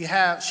relationship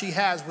she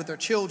has with her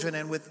children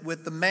and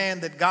with the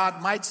man that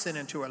God might send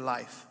into her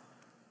life.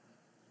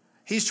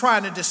 He's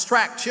trying to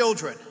distract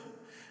children.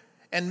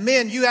 And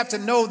men, you have to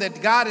know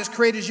that God has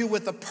created you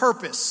with a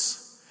purpose.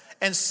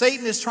 And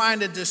Satan is trying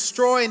to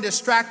destroy and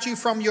distract you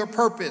from your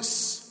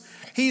purpose.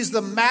 He's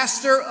the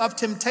master of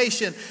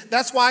temptation.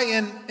 That's why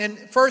in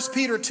 1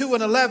 Peter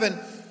 2:11,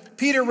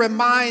 Peter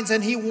reminds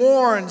and he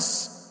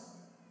warns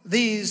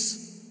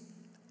these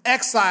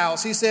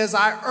Exiles, he says,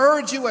 I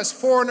urge you as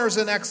foreigners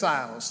and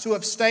exiles to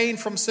abstain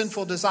from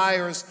sinful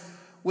desires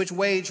which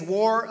wage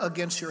war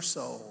against your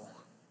soul.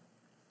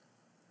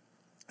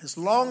 As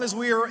long as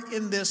we are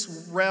in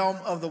this realm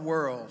of the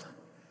world,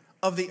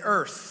 of the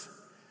earth,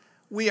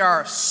 we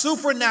are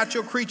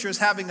supernatural creatures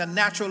having a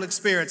natural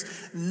experience.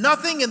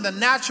 Nothing in the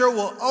natural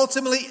will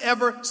ultimately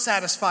ever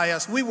satisfy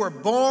us. We were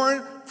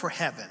born for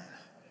heaven.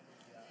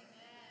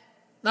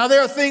 Now,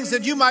 there are things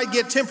that you might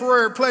get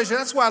temporary pleasure.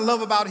 That's what I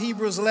love about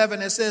Hebrews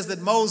 11. It says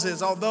that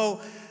Moses,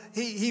 although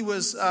he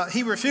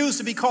refused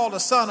to be called a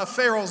son of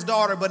Pharaoh's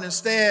daughter, but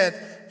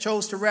instead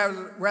chose to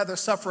rather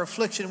suffer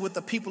affliction with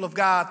the people of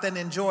God than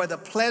enjoy the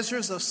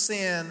pleasures of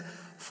sin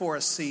for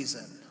a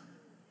season.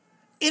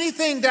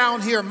 Anything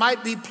down here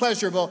might be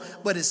pleasurable,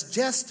 but it's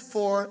just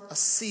for a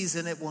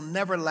season. It will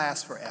never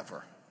last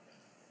forever.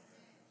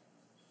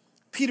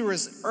 Peter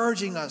is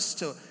urging us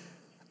to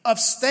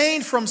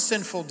abstain from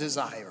sinful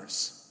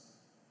desires.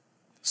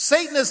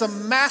 Satan is a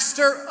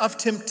master of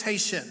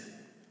temptation.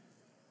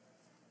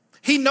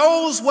 He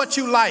knows what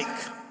you like.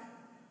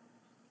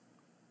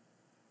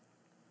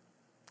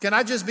 Can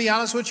I just be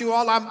honest with you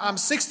all? I'm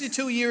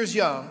 62 years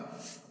young.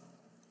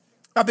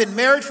 I've been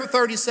married for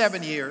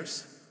 37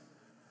 years,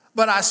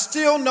 but I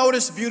still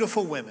notice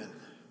beautiful women.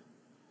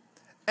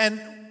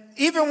 And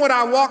even when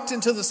I walked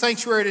into the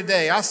sanctuary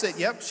today, I said,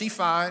 yep, she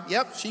fine.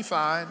 Yep, she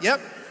fine. Yep,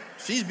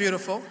 she's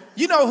beautiful.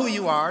 You know who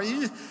you are.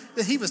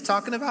 He was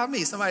talking about me.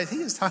 He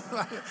was talking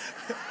about me.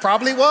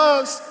 Probably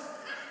was.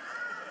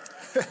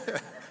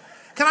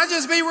 Can I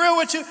just be real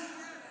with you?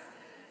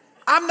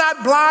 I'm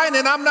not blind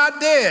and I'm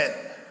not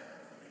dead.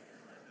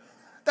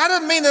 That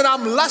doesn't mean that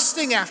I'm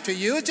lusting after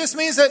you. It just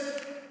means that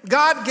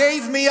God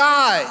gave me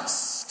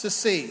eyes to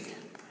see.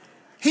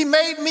 He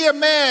made me a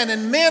man,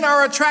 and men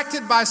are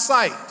attracted by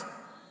sight.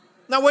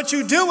 Now, what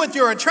you do with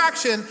your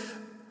attraction,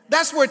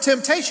 that's where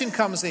temptation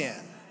comes in.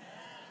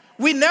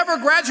 We never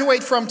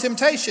graduate from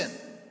temptation.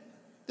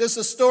 There's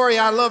a story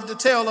I love to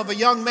tell of a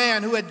young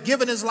man who had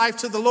given his life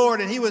to the Lord,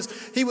 and he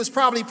was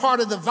probably part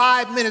of the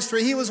Vibe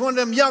ministry. He was one of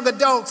them young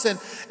adults,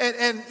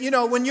 and you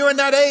know, when you're in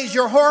that age,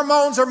 your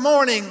hormones are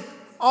morning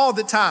all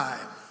the time.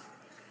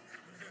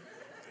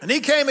 And he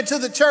came into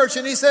the church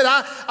and he said,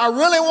 I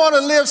really want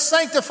to live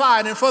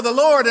sanctified and for the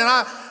Lord, and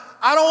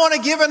I don't want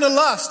to give in to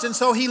lust. And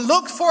so he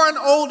looked for an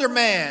older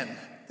man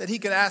that he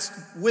could ask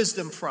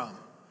wisdom from.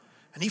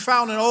 And he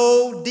found an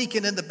old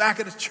deacon in the back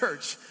of the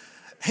church.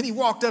 And he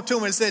walked up to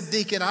him and said,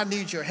 Deacon, I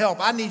need your help.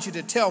 I need you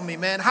to tell me,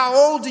 man, how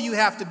old do you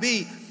have to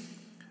be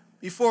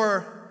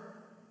before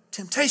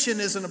temptation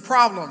isn't a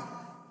problem?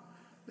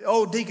 The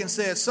old deacon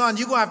said, son,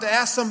 you're going to have to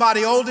ask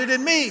somebody older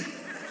than me.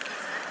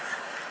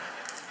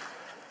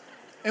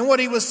 And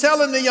what he was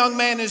telling the young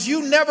man is,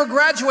 you never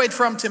graduate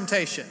from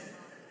temptation.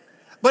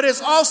 But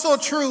it's also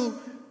true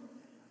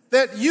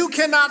that you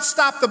cannot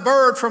stop the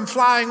bird from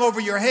flying over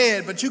your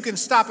head, but you can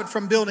stop it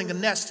from building a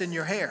nest in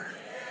your hair.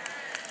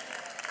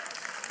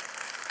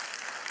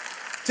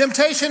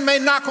 Temptation may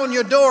knock on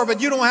your door, but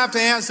you don't have to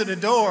answer the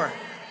door.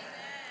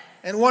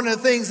 And one of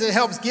the things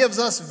that gives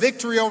us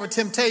victory over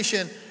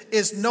temptation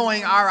is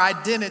knowing our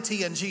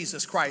identity in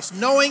Jesus Christ,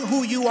 knowing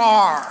who you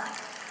are.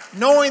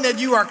 Knowing that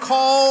you are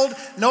called,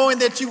 knowing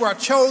that you are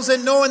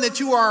chosen, knowing that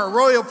you are a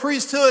royal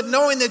priesthood,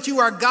 knowing that you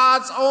are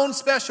God's own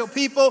special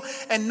people,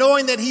 and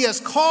knowing that he has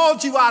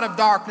called you out of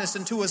darkness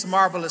into his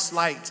marvelous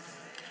light.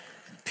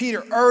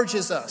 Peter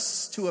urges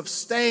us to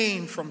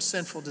abstain from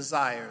sinful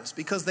desires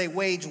because they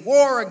wage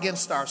war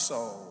against our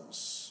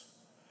souls.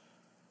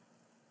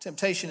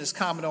 Temptation is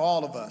common to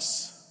all of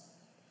us.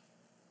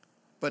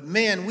 But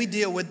men, we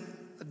deal with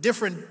a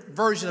different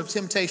version of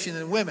temptation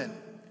than women.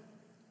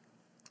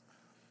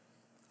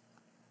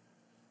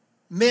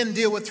 Men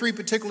deal with three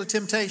particular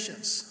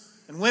temptations.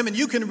 And women,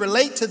 you can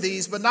relate to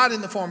these, but not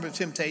in the form of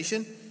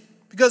temptation.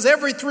 Because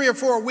every 3 or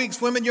 4 weeks,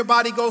 women, your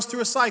body goes through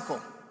a cycle.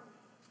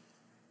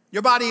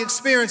 Your body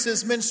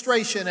experiences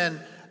menstruation,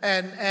 and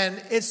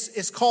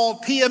it's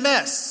called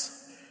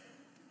PMS.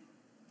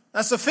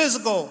 That's a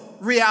physical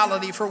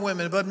reality for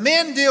women. But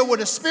men deal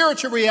with a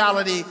spiritual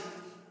reality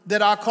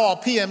that I call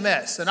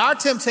PMS. And our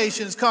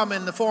temptations come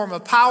in the form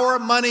of power,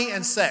 money,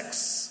 and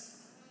sex.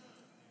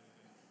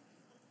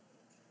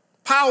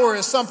 Power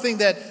is something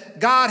that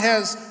God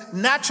has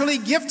naturally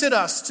gifted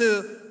us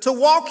to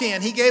walk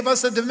in. He gave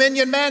us a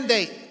dominion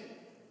mandate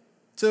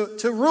to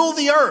rule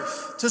the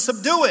earth, to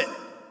subdue it.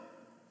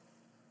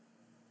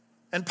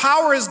 And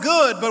power is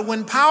good, but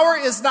when power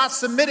is not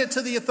submitted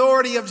to the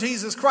authority of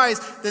Jesus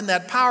Christ, then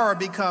that power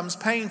becomes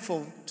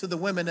painful to the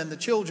women and the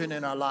children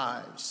in our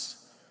lives.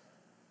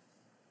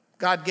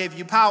 God gave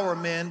you power,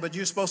 men, but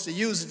you're supposed to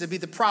use it to be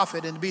the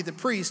prophet and to be the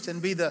priest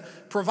and be the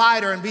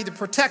provider and be the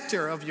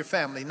protector of your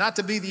family, not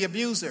to be the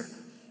abuser.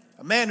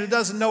 A man who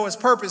doesn't know his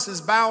purpose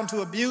is bound to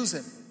abuse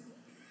him.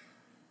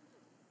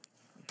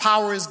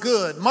 Power is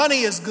good.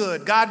 Money is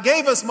good. God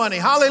gave us money.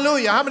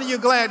 Hallelujah. How many of you are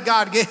glad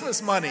God gave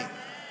us money?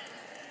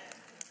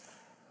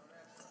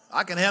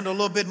 I can handle a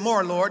little bit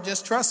more, Lord.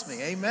 Just trust me.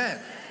 Amen.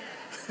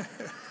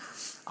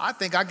 I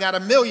think I got a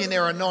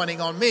millionaire anointing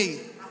on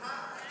me.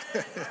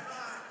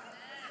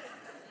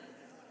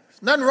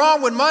 Nothing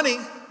wrong with money.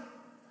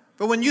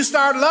 But when you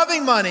start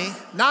loving money,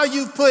 now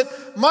you've put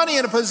money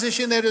in a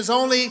position that is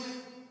only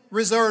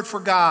reserved for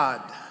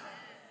God.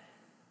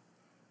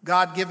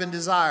 God-given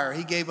desire.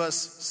 He gave us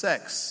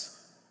sex.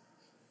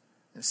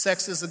 And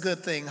sex is a good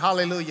thing.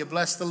 Hallelujah.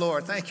 Bless the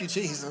Lord. Thank you,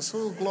 Jesus.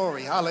 Oh,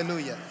 glory.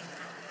 Hallelujah.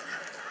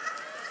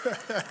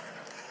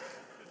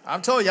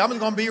 I'm telling you, I'm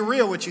going to be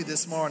real with you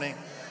this morning.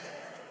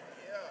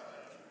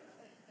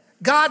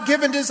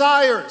 God-given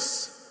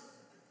desires.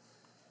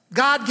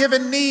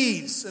 God-given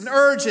needs and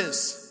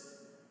urges.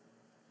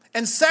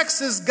 And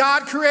sex is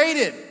God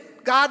created.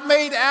 God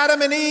made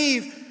Adam and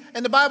Eve.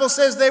 And the Bible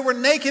says they were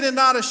naked and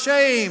not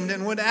ashamed.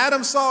 And when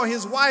Adam saw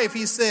his wife,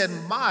 he said,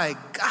 my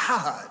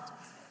God,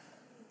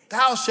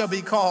 thou shalt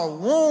be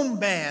called womb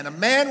man, a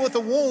man with a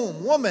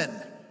womb, woman.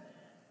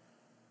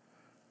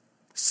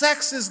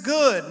 Sex is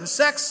good. And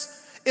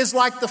sex is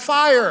like the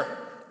fire.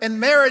 And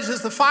marriage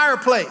is the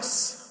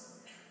fireplace.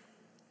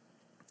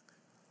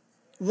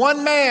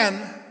 One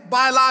man,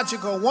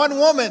 biological, one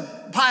woman,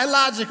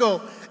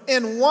 biological,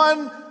 in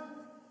one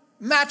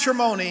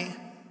matrimony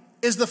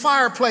is the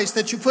fireplace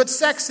that you put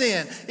sex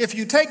in. If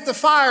you take the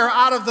fire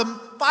out of the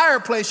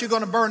fireplace, you're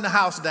going to burn the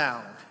house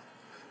down.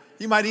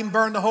 You might even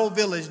burn the whole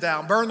village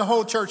down, burn the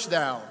whole church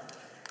down.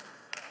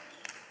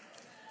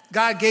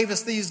 God gave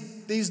us these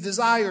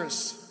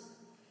desires.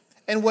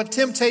 And what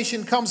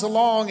temptation comes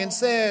along and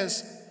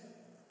says,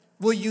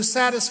 will you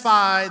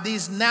satisfy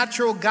these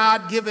natural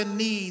God-given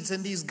needs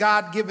and these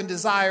God-given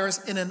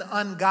desires in an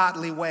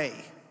ungodly way?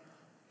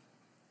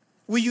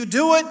 Will you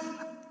do it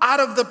out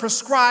of the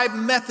prescribed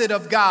method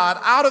of God,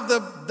 out of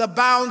the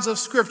bounds of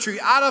Scripture,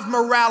 out of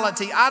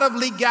morality, out of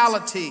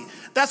legality?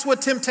 That's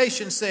what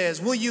temptation says.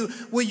 Will you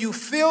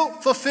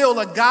fulfill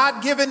a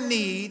God-given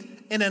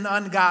need in an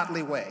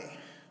ungodly way?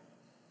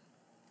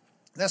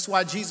 That's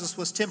why Jesus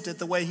was tempted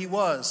the way he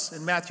was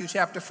in Matthew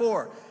chapter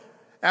 4.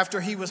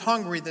 After he was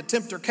hungry, the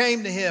tempter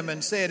came to him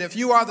and said, if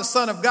you are the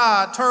Son of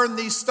God, turn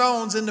these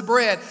stones into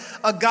bread.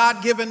 A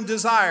God-given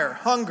desire,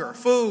 hunger,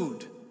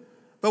 food.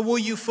 But will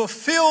you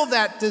fulfill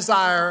that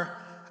desire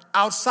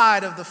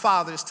outside of the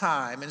Father's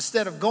time?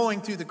 Instead of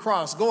going through the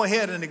cross, go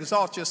ahead and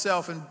exalt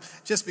yourself and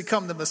just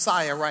become the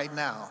Messiah right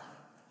now.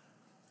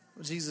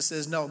 Well, Jesus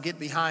says, no, get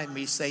behind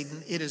me,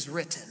 Satan. It is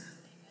written.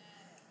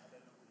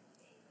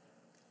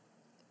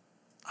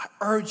 I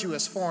urge you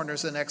as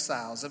foreigners and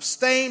exiles,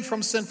 abstain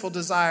from sinful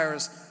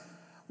desires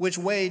which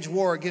wage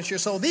war against your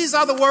soul. These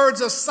are the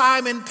words of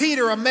Simon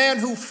Peter, a man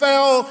who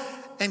fell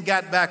and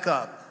got back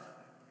up.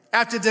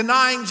 After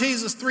denying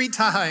Jesus 3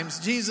 times,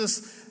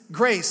 Jesus'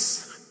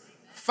 grace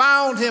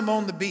found him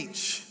on the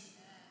beach.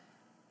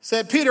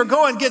 Said, Peter,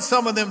 go and get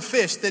some of them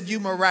fish that you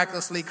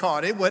miraculously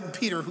caught. It wasn't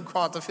Peter who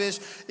caught the fish.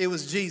 It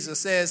was Jesus.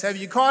 Says, have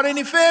you caught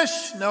any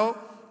fish? No.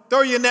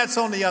 Throw your nets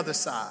on the other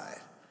side.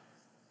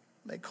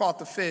 They caught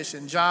the fish,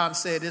 and John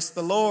said, it's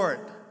the Lord.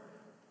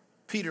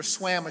 Peter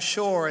swam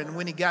ashore, and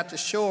when he got to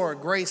shore,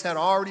 Grace had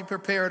already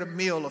prepared a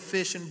meal of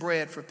fish and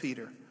bread for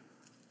Peter.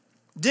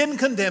 Didn't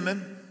condemn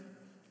him.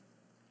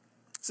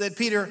 Said,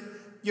 Peter,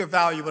 you're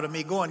valuable to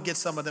me. Go and get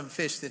some of them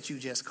fish that you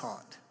just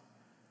caught.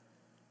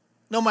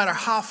 No matter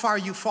how far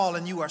you've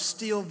fallen, you are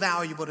still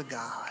valuable to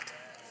God.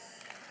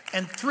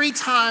 And 3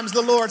 times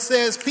the Lord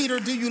says, Peter,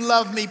 do you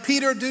love me?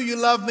 Peter, do you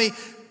love me?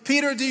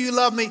 Peter, do you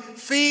love me?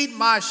 Feed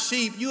my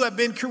sheep. You have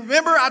been,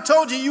 remember I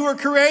told you were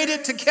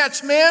created to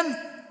catch men?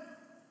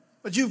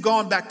 But you've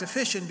gone back to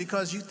fishing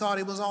because you thought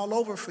it was all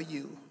over for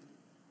you.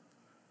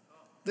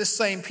 This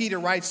same Peter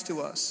writes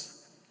to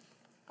us,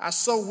 I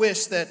so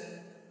wish that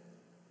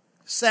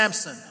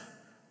Samson,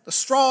 the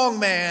strong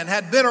man,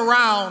 had been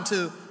around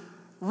to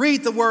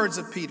read the words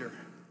of Peter.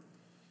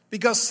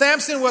 Because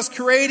Samson was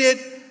created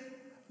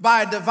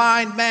by a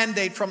divine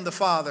mandate from the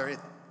Father.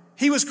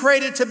 He was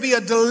created to be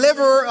a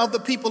deliverer of the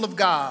people of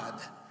God.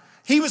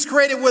 He was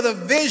created with a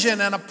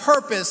vision and a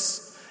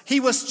purpose. He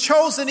was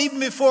chosen even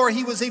before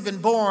he was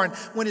even born.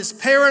 When his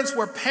parents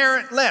were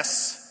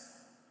parentless,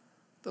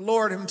 the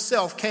Lord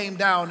himself came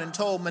down and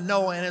told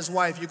Manoah and his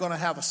wife, you're going to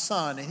have a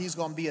son, and he's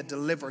going to be a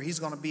deliverer. He's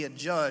going to be a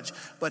judge,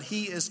 but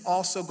he is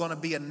also going to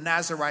be a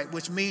Nazirite,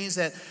 which means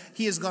that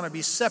he is going to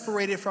be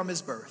separated from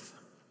his birth.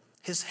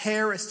 His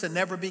hair is to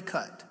never be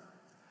cut.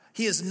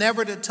 He is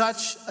never to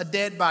touch a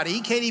dead body.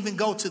 He can't even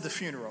go to the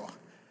funeral.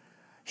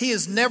 He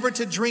is never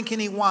to drink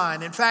any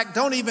wine. In fact,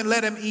 don't even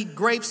let him eat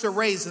grapes or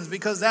raisins,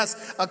 because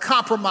that's a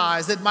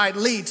compromise that might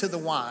lead to the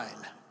wine.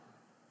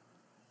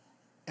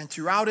 And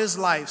throughout his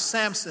life,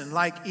 Samson,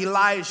 like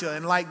Elijah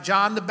and like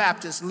John the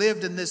Baptist,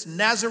 lived in this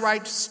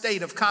Nazirite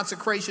state of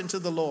consecration to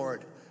the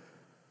Lord.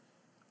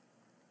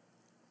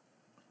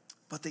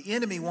 But the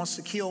enemy wants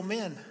to kill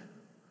men,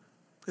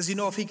 because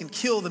if he can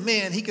kill the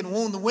men, he can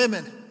wound the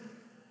women,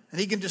 and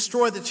he can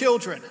destroy the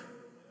children.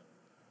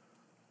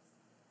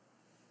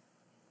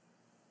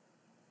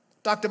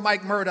 Dr.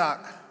 Mike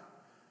Murdock,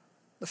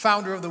 the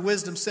founder of the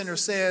Wisdom Center,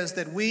 says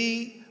that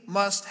we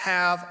must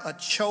have a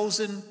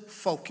chosen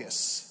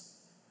focus.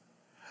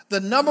 The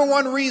number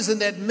one reason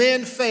that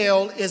men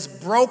fail is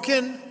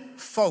broken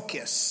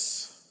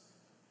focus.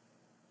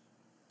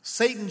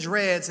 Satan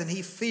dreads and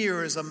he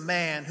fears a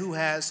man who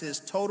has his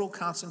total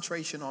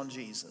concentration on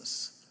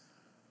Jesus.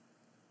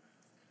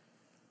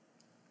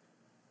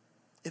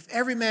 If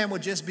every man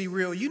would just be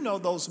real, you know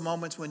those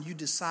moments when you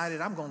decided,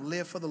 I'm going to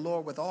live for the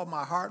Lord with all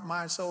my heart,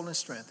 mind, soul, and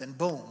strength. And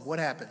boom, what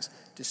happens?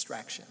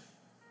 Distraction.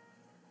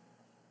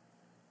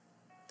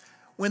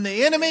 When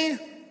the enemy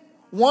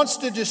wants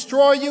to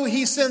destroy you,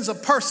 he sends a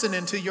person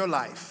into your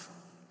life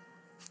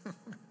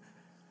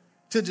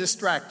to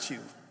distract you.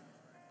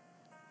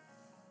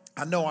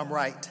 I know I'm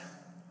right.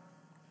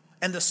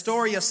 And the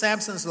story of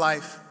Samson's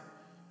life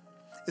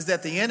is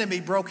that the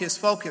enemy broke his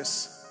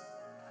focus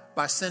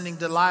by sending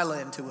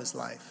Delilah into his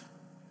life.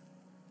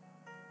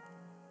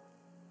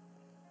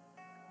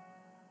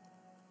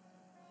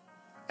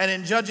 And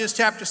in Judges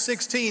chapter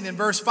 16 in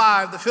verse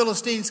 5, the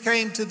Philistines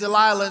came to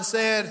Delilah and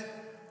said,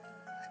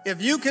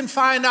 if you can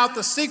find out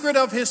the secret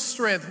of his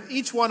strength,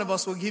 each one of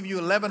us will give you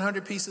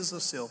 1,100 pieces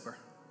of silver.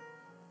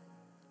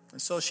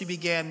 And so she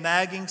began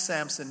nagging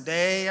Samson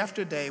day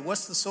after day.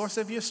 What's the source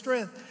of your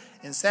strength?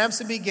 And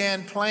Samson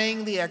began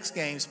playing the X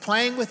Games,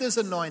 playing with his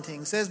anointing.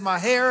 He says, my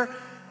hair,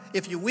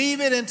 if you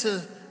weave it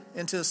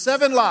into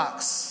 7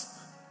 locks,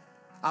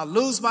 I'll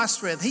lose my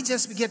strength. He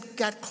just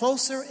got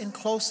closer and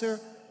closer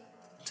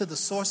to the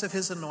source of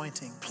his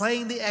anointing,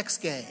 playing the X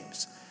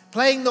Games,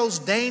 playing those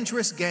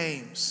dangerous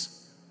games.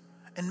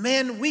 And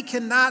men, we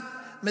cannot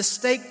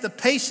mistake the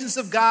patience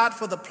of God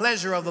for the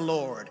pleasure of the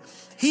Lord.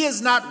 He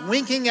is not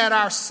winking at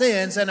our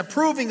sins and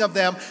approving of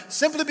them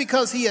simply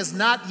because he has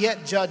not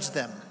yet judged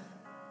them.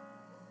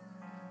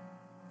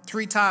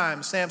 3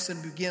 times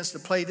Samson begins to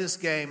play this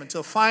game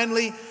until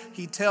finally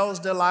he tells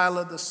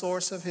Delilah the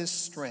source of his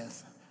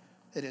strength,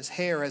 that his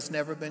hair has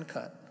never been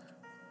cut.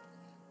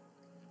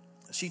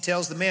 She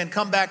tells the man,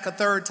 come back a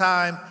 3rd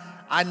time.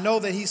 I know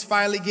that he's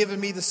finally given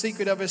me the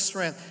secret of his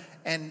strength.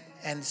 And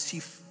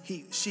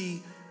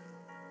she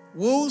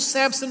woos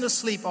Samson to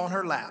sleep on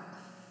her lap.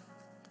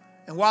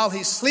 And while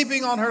he's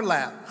sleeping on her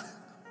lap,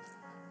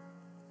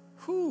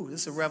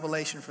 this is a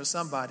revelation for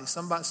somebody.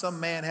 Some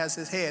man has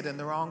his head in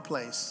the wrong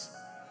place.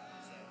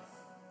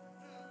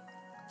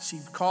 She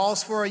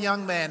calls for a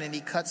young man and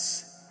he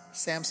cuts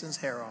Samson's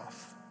hair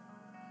off.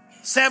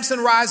 Samson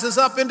rises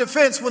up in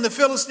defense when the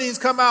Philistines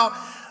come out,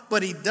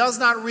 but he does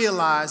not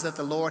realize that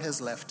the Lord has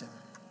left him.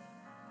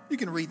 You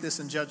can read this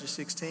in Judges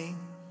 16.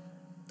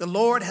 The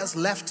Lord has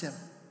left him.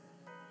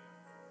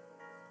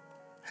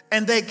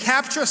 And they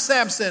capture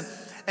Samson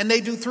and they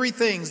do 3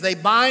 things. They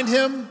bind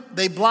him,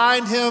 they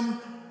blind him,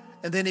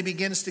 and then he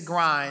begins to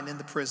grind in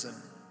the prison.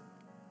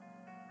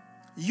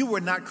 You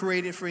were not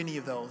created for any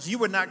of those. You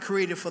were not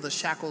created for the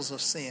shackles of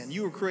sin.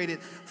 You were created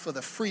for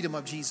the freedom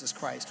of Jesus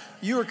Christ.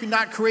 You were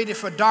not created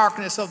for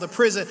darkness of the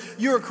prison.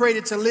 You were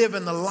created to live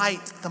in the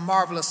light, the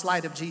marvelous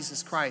light of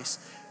Jesus Christ.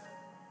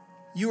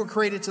 You were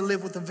created to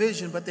live with a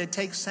vision, but they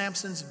take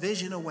Samson's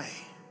vision away.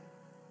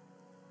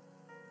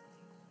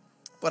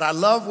 But I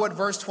love what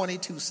verse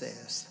 22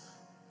 says.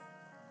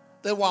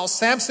 That while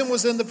Samson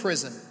was in the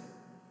prison,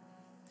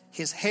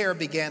 his hair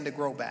began to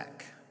grow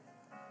back.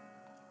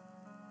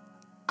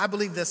 I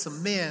believe there's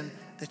some men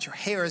that your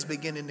hair is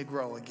beginning to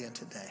grow again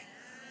today.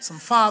 Some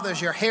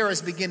fathers, your hair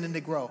is beginning to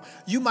grow.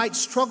 You might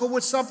struggle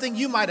with something.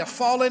 You might have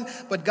fallen.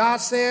 But God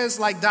says,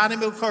 like Donnie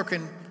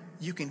McClurkin,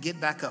 you can get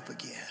back up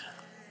again.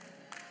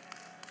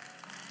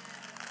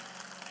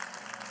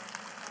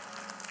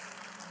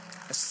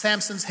 As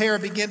Samson's hair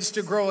begins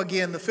to grow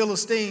again, the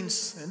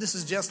Philistines, and this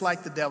is just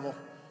like the devil,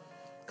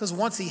 because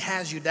once he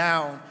has you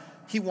down,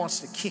 he wants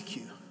to kick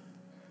you.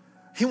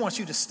 He wants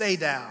you to stay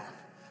down.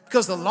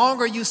 Because the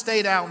longer you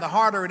stay down, the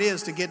harder it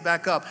is to get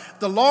back up.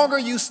 The longer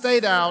you stay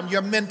down,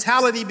 your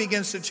mentality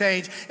begins to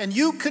change. And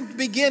you can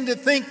begin to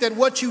think that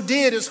what you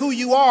did is who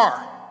you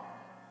are.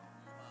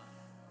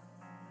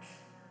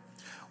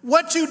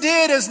 What you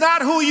did is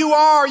not who you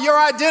are. Your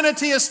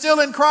identity is still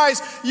in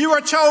Christ. You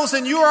are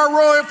chosen. You are a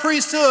royal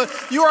priesthood.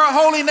 You are a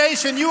holy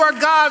nation. You are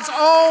God's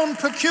own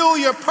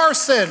peculiar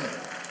person.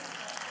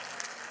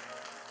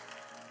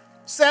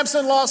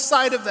 Samson lost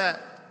sight of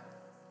that.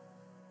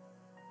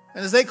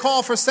 And as they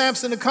called for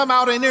Samson to come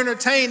out and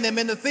entertain them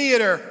in the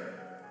theater,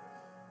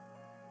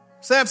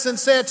 Samson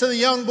said to the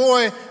young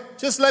boy,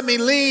 just let me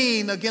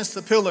lean against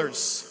the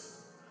pillars.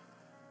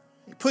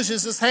 He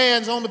pushes his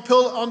hands on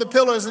the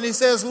pillars and he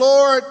says,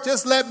 Lord,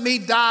 just let me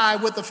die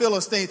with the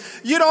Philistines.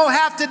 You don't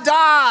have to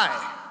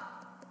die.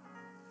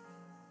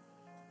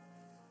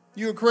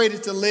 You were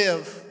created to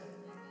live.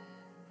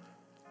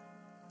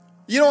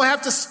 You don't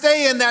have to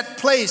stay in that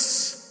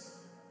place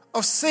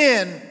of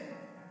sin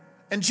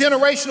and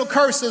generational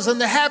curses and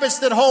the habits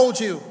that hold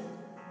you.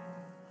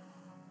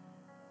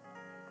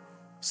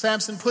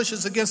 Samson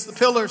pushes against the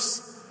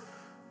pillars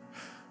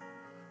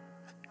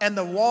and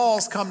the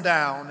walls come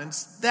down. And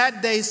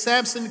that day,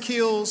 Samson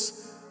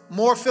kills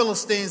more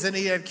Philistines than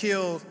he had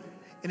killed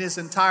in his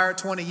entire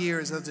 20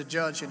 years as a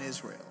judge in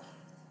Israel.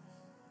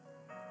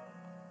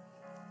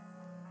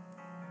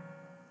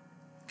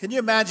 Can you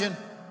imagine?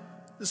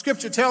 The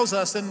scripture tells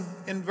us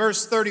in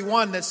verse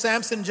 31 that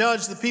Samson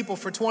judged the people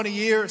for 20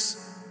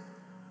 years.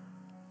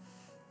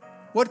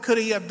 What could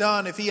he have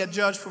done if he had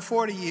judged for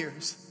 40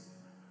 years?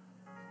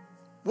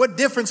 What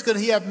difference could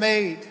he have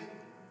made?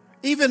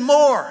 Even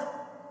more.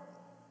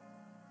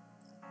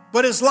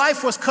 But his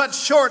life was cut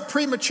short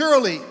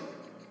prematurely.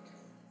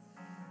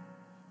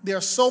 There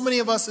are so many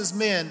of us as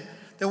men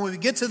that when we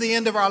get to the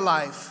end of our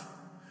life,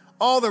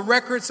 all the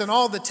records and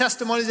all the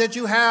testimonies that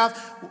you have,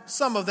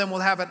 some of them will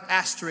have an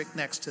asterisk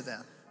next to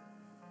them,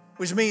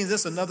 which means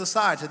there's another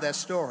side to that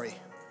story.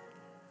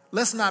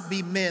 Let's not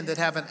be men that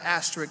have an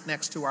asterisk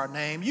next to our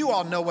name. You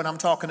all know what I'm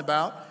talking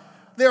about.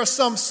 There are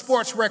some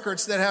sports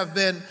records that have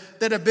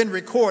been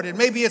recorded.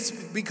 Maybe it's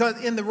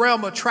because in the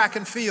realm of track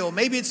and field.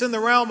 Maybe it's in the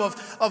realm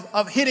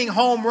of hitting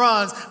home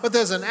runs, but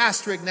there's an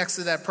asterisk next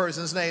to that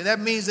person's name. That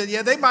means that,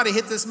 yeah, they might have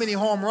hit this many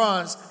home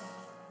runs,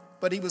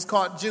 but he was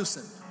caught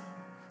juicing,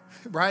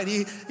 right?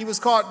 He was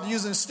caught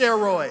using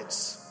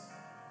steroids.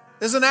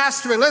 There's an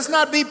asterisk. Let's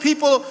not be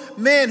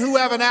men who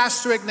have an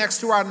asterisk next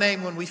to our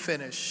name when we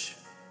finish.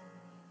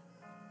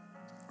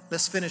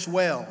 Let's finish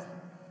well.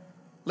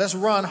 Let's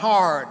run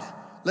hard.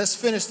 Let's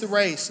finish the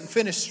race and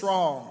finish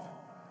strong.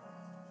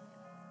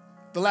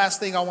 The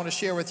last thing I want to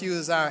share with you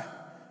as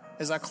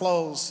I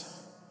close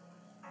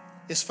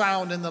is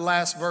found in the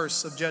last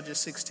verse of Judges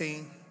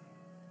 16.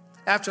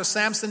 After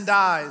Samson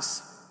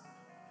dies,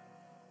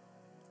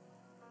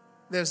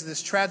 there's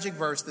this tragic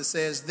verse that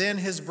says, "Then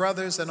his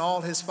brothers and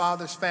all his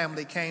father's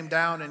family came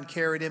down and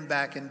carried him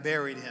back and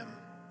buried him."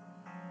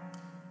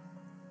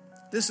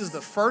 This is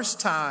the first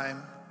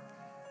time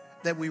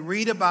that we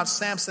read about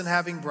Samson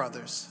having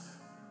brothers.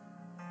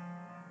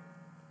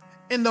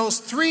 In those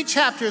 3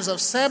 chapters of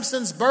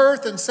Samson's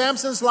birth and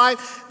Samson's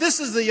life,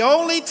 this is the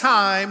only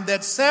time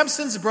that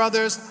Samson's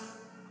brothers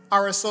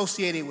are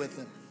associated with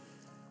him.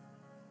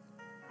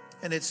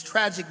 And it's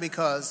tragic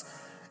because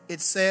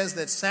it says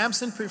that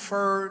Samson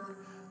preferred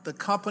the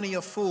company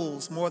of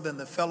fools more than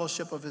the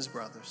fellowship of his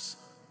brothers.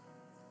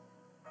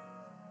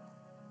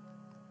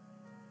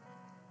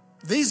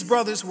 These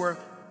brothers were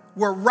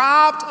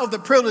robbed of the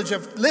privilege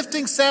of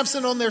lifting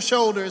Samson on their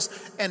shoulders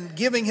and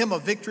giving him a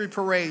victory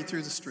parade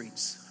through the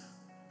streets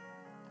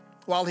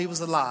while he was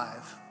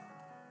alive.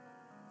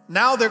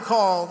 Now they're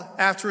called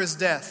after his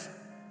death,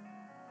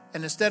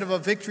 and instead of a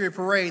victory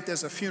parade,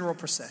 there's a funeral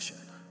procession.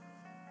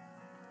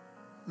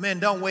 Men,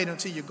 don't wait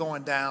until you're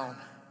going down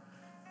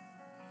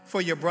for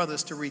your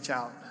brothers to reach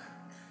out.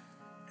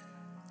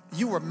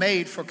 You were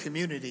made for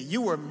community.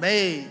 You were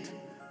made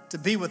to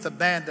be with a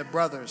band of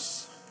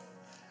brothers.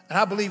 And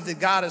I believe that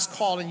God is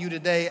calling you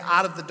today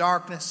out of the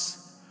darkness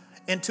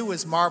into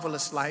his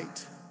marvelous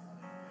light.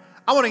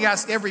 I want to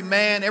ask every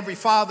man, every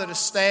father to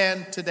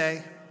stand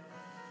today.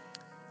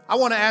 I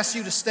want to ask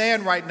you to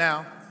stand right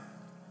now.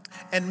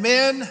 And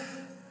men,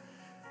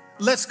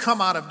 let's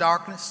come out of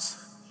darkness.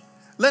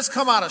 Let's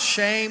come out of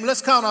shame.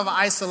 Let's come out of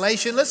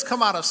isolation. Let's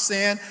come out of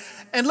sin.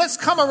 And let's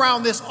come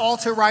around this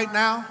altar right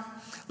now.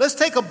 Let's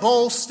take a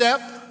bold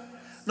step.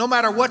 No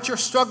matter what you're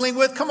struggling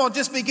with, come on,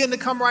 just begin to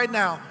come right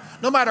now.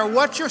 No matter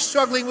what you're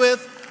struggling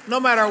with, no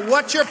matter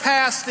what your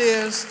past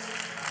is,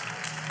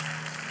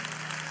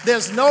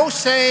 there's no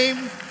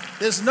shame,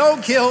 there's no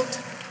guilt,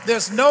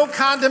 there's no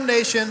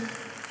condemnation.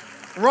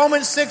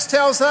 Romans 6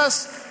 tells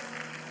us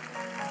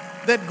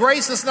that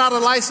grace is not a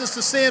license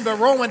to sin, but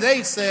Romans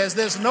 8 says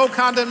there's no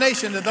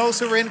condemnation to those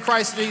who are in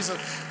Christ Jesus.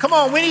 Come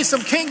on, we need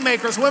some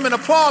kingmakers. Women,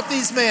 applaud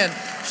these men.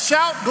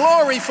 Shout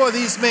glory for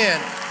these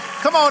men.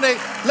 Come on,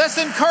 let's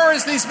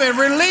encourage these men.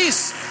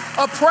 Release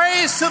a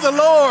praise to the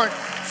Lord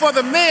for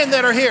the men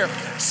that are here.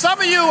 Some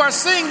of you are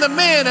seeing the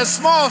men as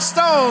small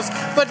stones,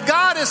 but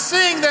God is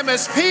seeing them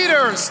as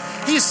Peters.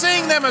 He's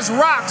seeing them as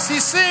rocks.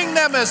 He's seeing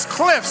them as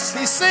cliffs.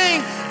 He's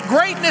seeing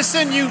greatness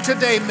in you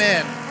today,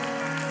 men.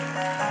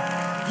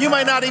 You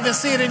might not even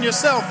see it in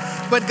yourself,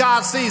 but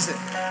God sees it.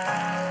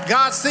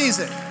 God sees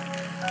it.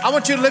 I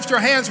want you to lift your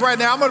hands right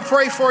now. I'm going to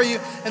pray for you,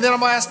 and then I'm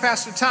going to ask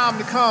Pastor Tom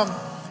to come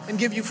and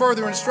give you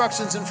further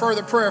instructions and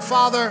further prayer.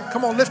 Father,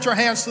 come on, lift your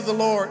hands to the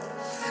Lord.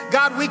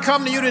 God, we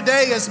come to you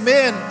today as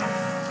men.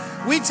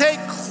 We take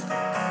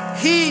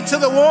heed to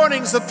the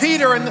warnings of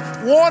Peter and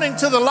the warning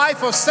to the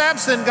life of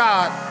Samson,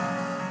 God.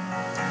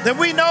 That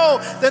we know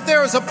that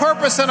there is a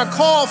purpose and a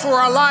call for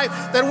our life,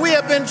 that we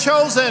have been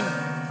chosen.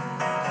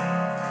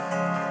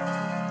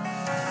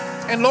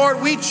 And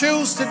Lord, we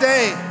choose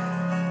today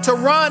to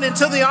run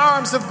into the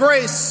arms of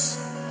grace.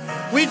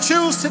 We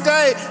choose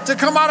today to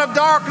come out of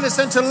darkness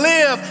and to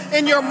live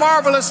in your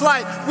marvelous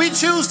light. We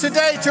choose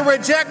today to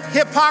reject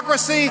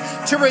hypocrisy,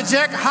 to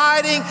reject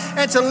hiding,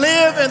 and to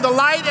live in the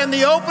light and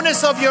the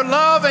openness of your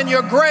love and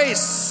your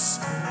grace.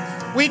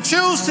 We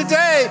choose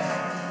today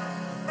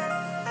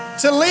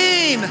to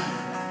lean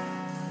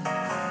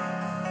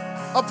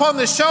upon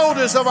the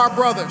shoulders of our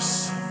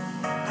brothers.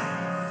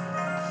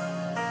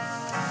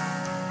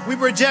 We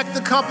reject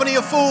the company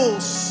of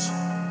fools.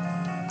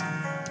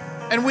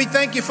 And we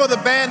thank you for the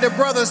band of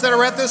brothers that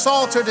are at this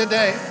altar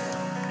today.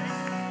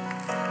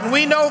 And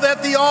we know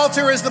that the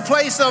altar is the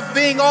place of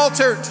being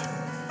altered.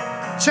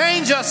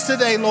 Change us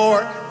today,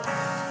 Lord.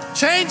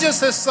 Change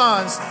us as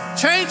sons.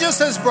 Change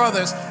us as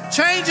brothers.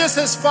 Change us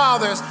as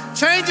fathers.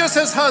 Change us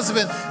as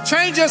husbands.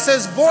 Change us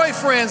as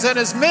boyfriends and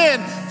as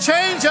men.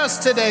 Change us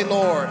today,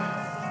 Lord.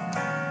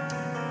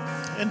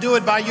 And do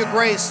it by your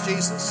grace,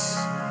 Jesus.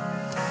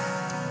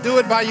 Do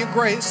it by your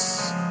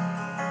grace.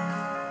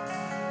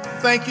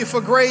 Thank you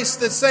for grace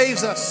that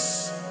saves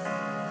us.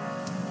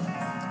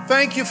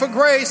 Thank you for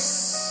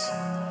grace.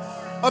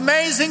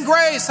 Amazing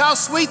grace, how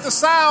sweet the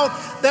sound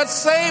that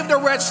saved a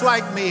wretch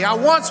like me. I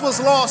once was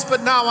lost,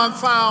 but now I'm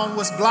found,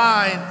 was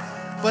blind,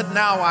 but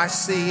now I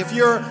see. If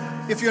you're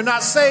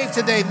not saved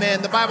today,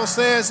 men, the Bible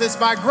says it's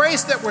by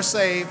grace that we're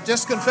saved.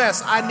 Just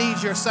confess, I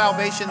need your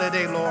salvation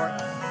today, Lord.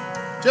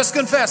 Just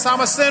confess, I'm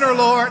a sinner,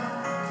 Lord.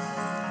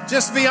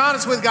 Just be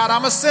honest with God.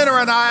 I'm a sinner,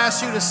 and I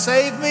ask you to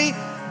save me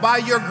by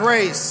your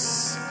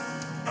grace,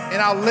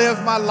 and I'll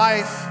live my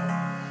life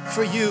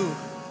for you.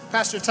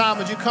 Pastor Tom,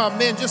 would you come?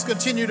 Men, just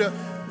continue to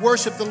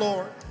worship the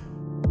Lord.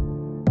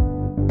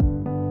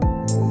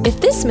 If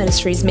this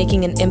ministry is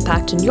making an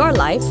impact in your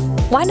life,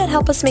 why not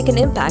help us make an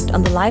impact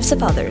on the lives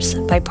of others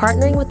by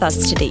partnering with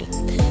us today?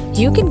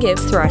 You can give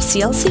through our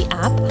CLC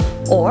app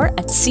or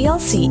at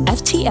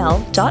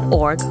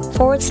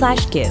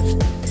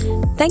clcftl.org/give.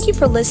 Thank you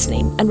for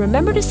listening, and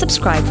remember to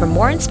subscribe for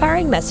more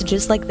inspiring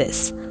messages like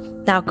this.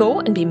 Now go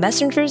and be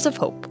messengers of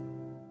hope.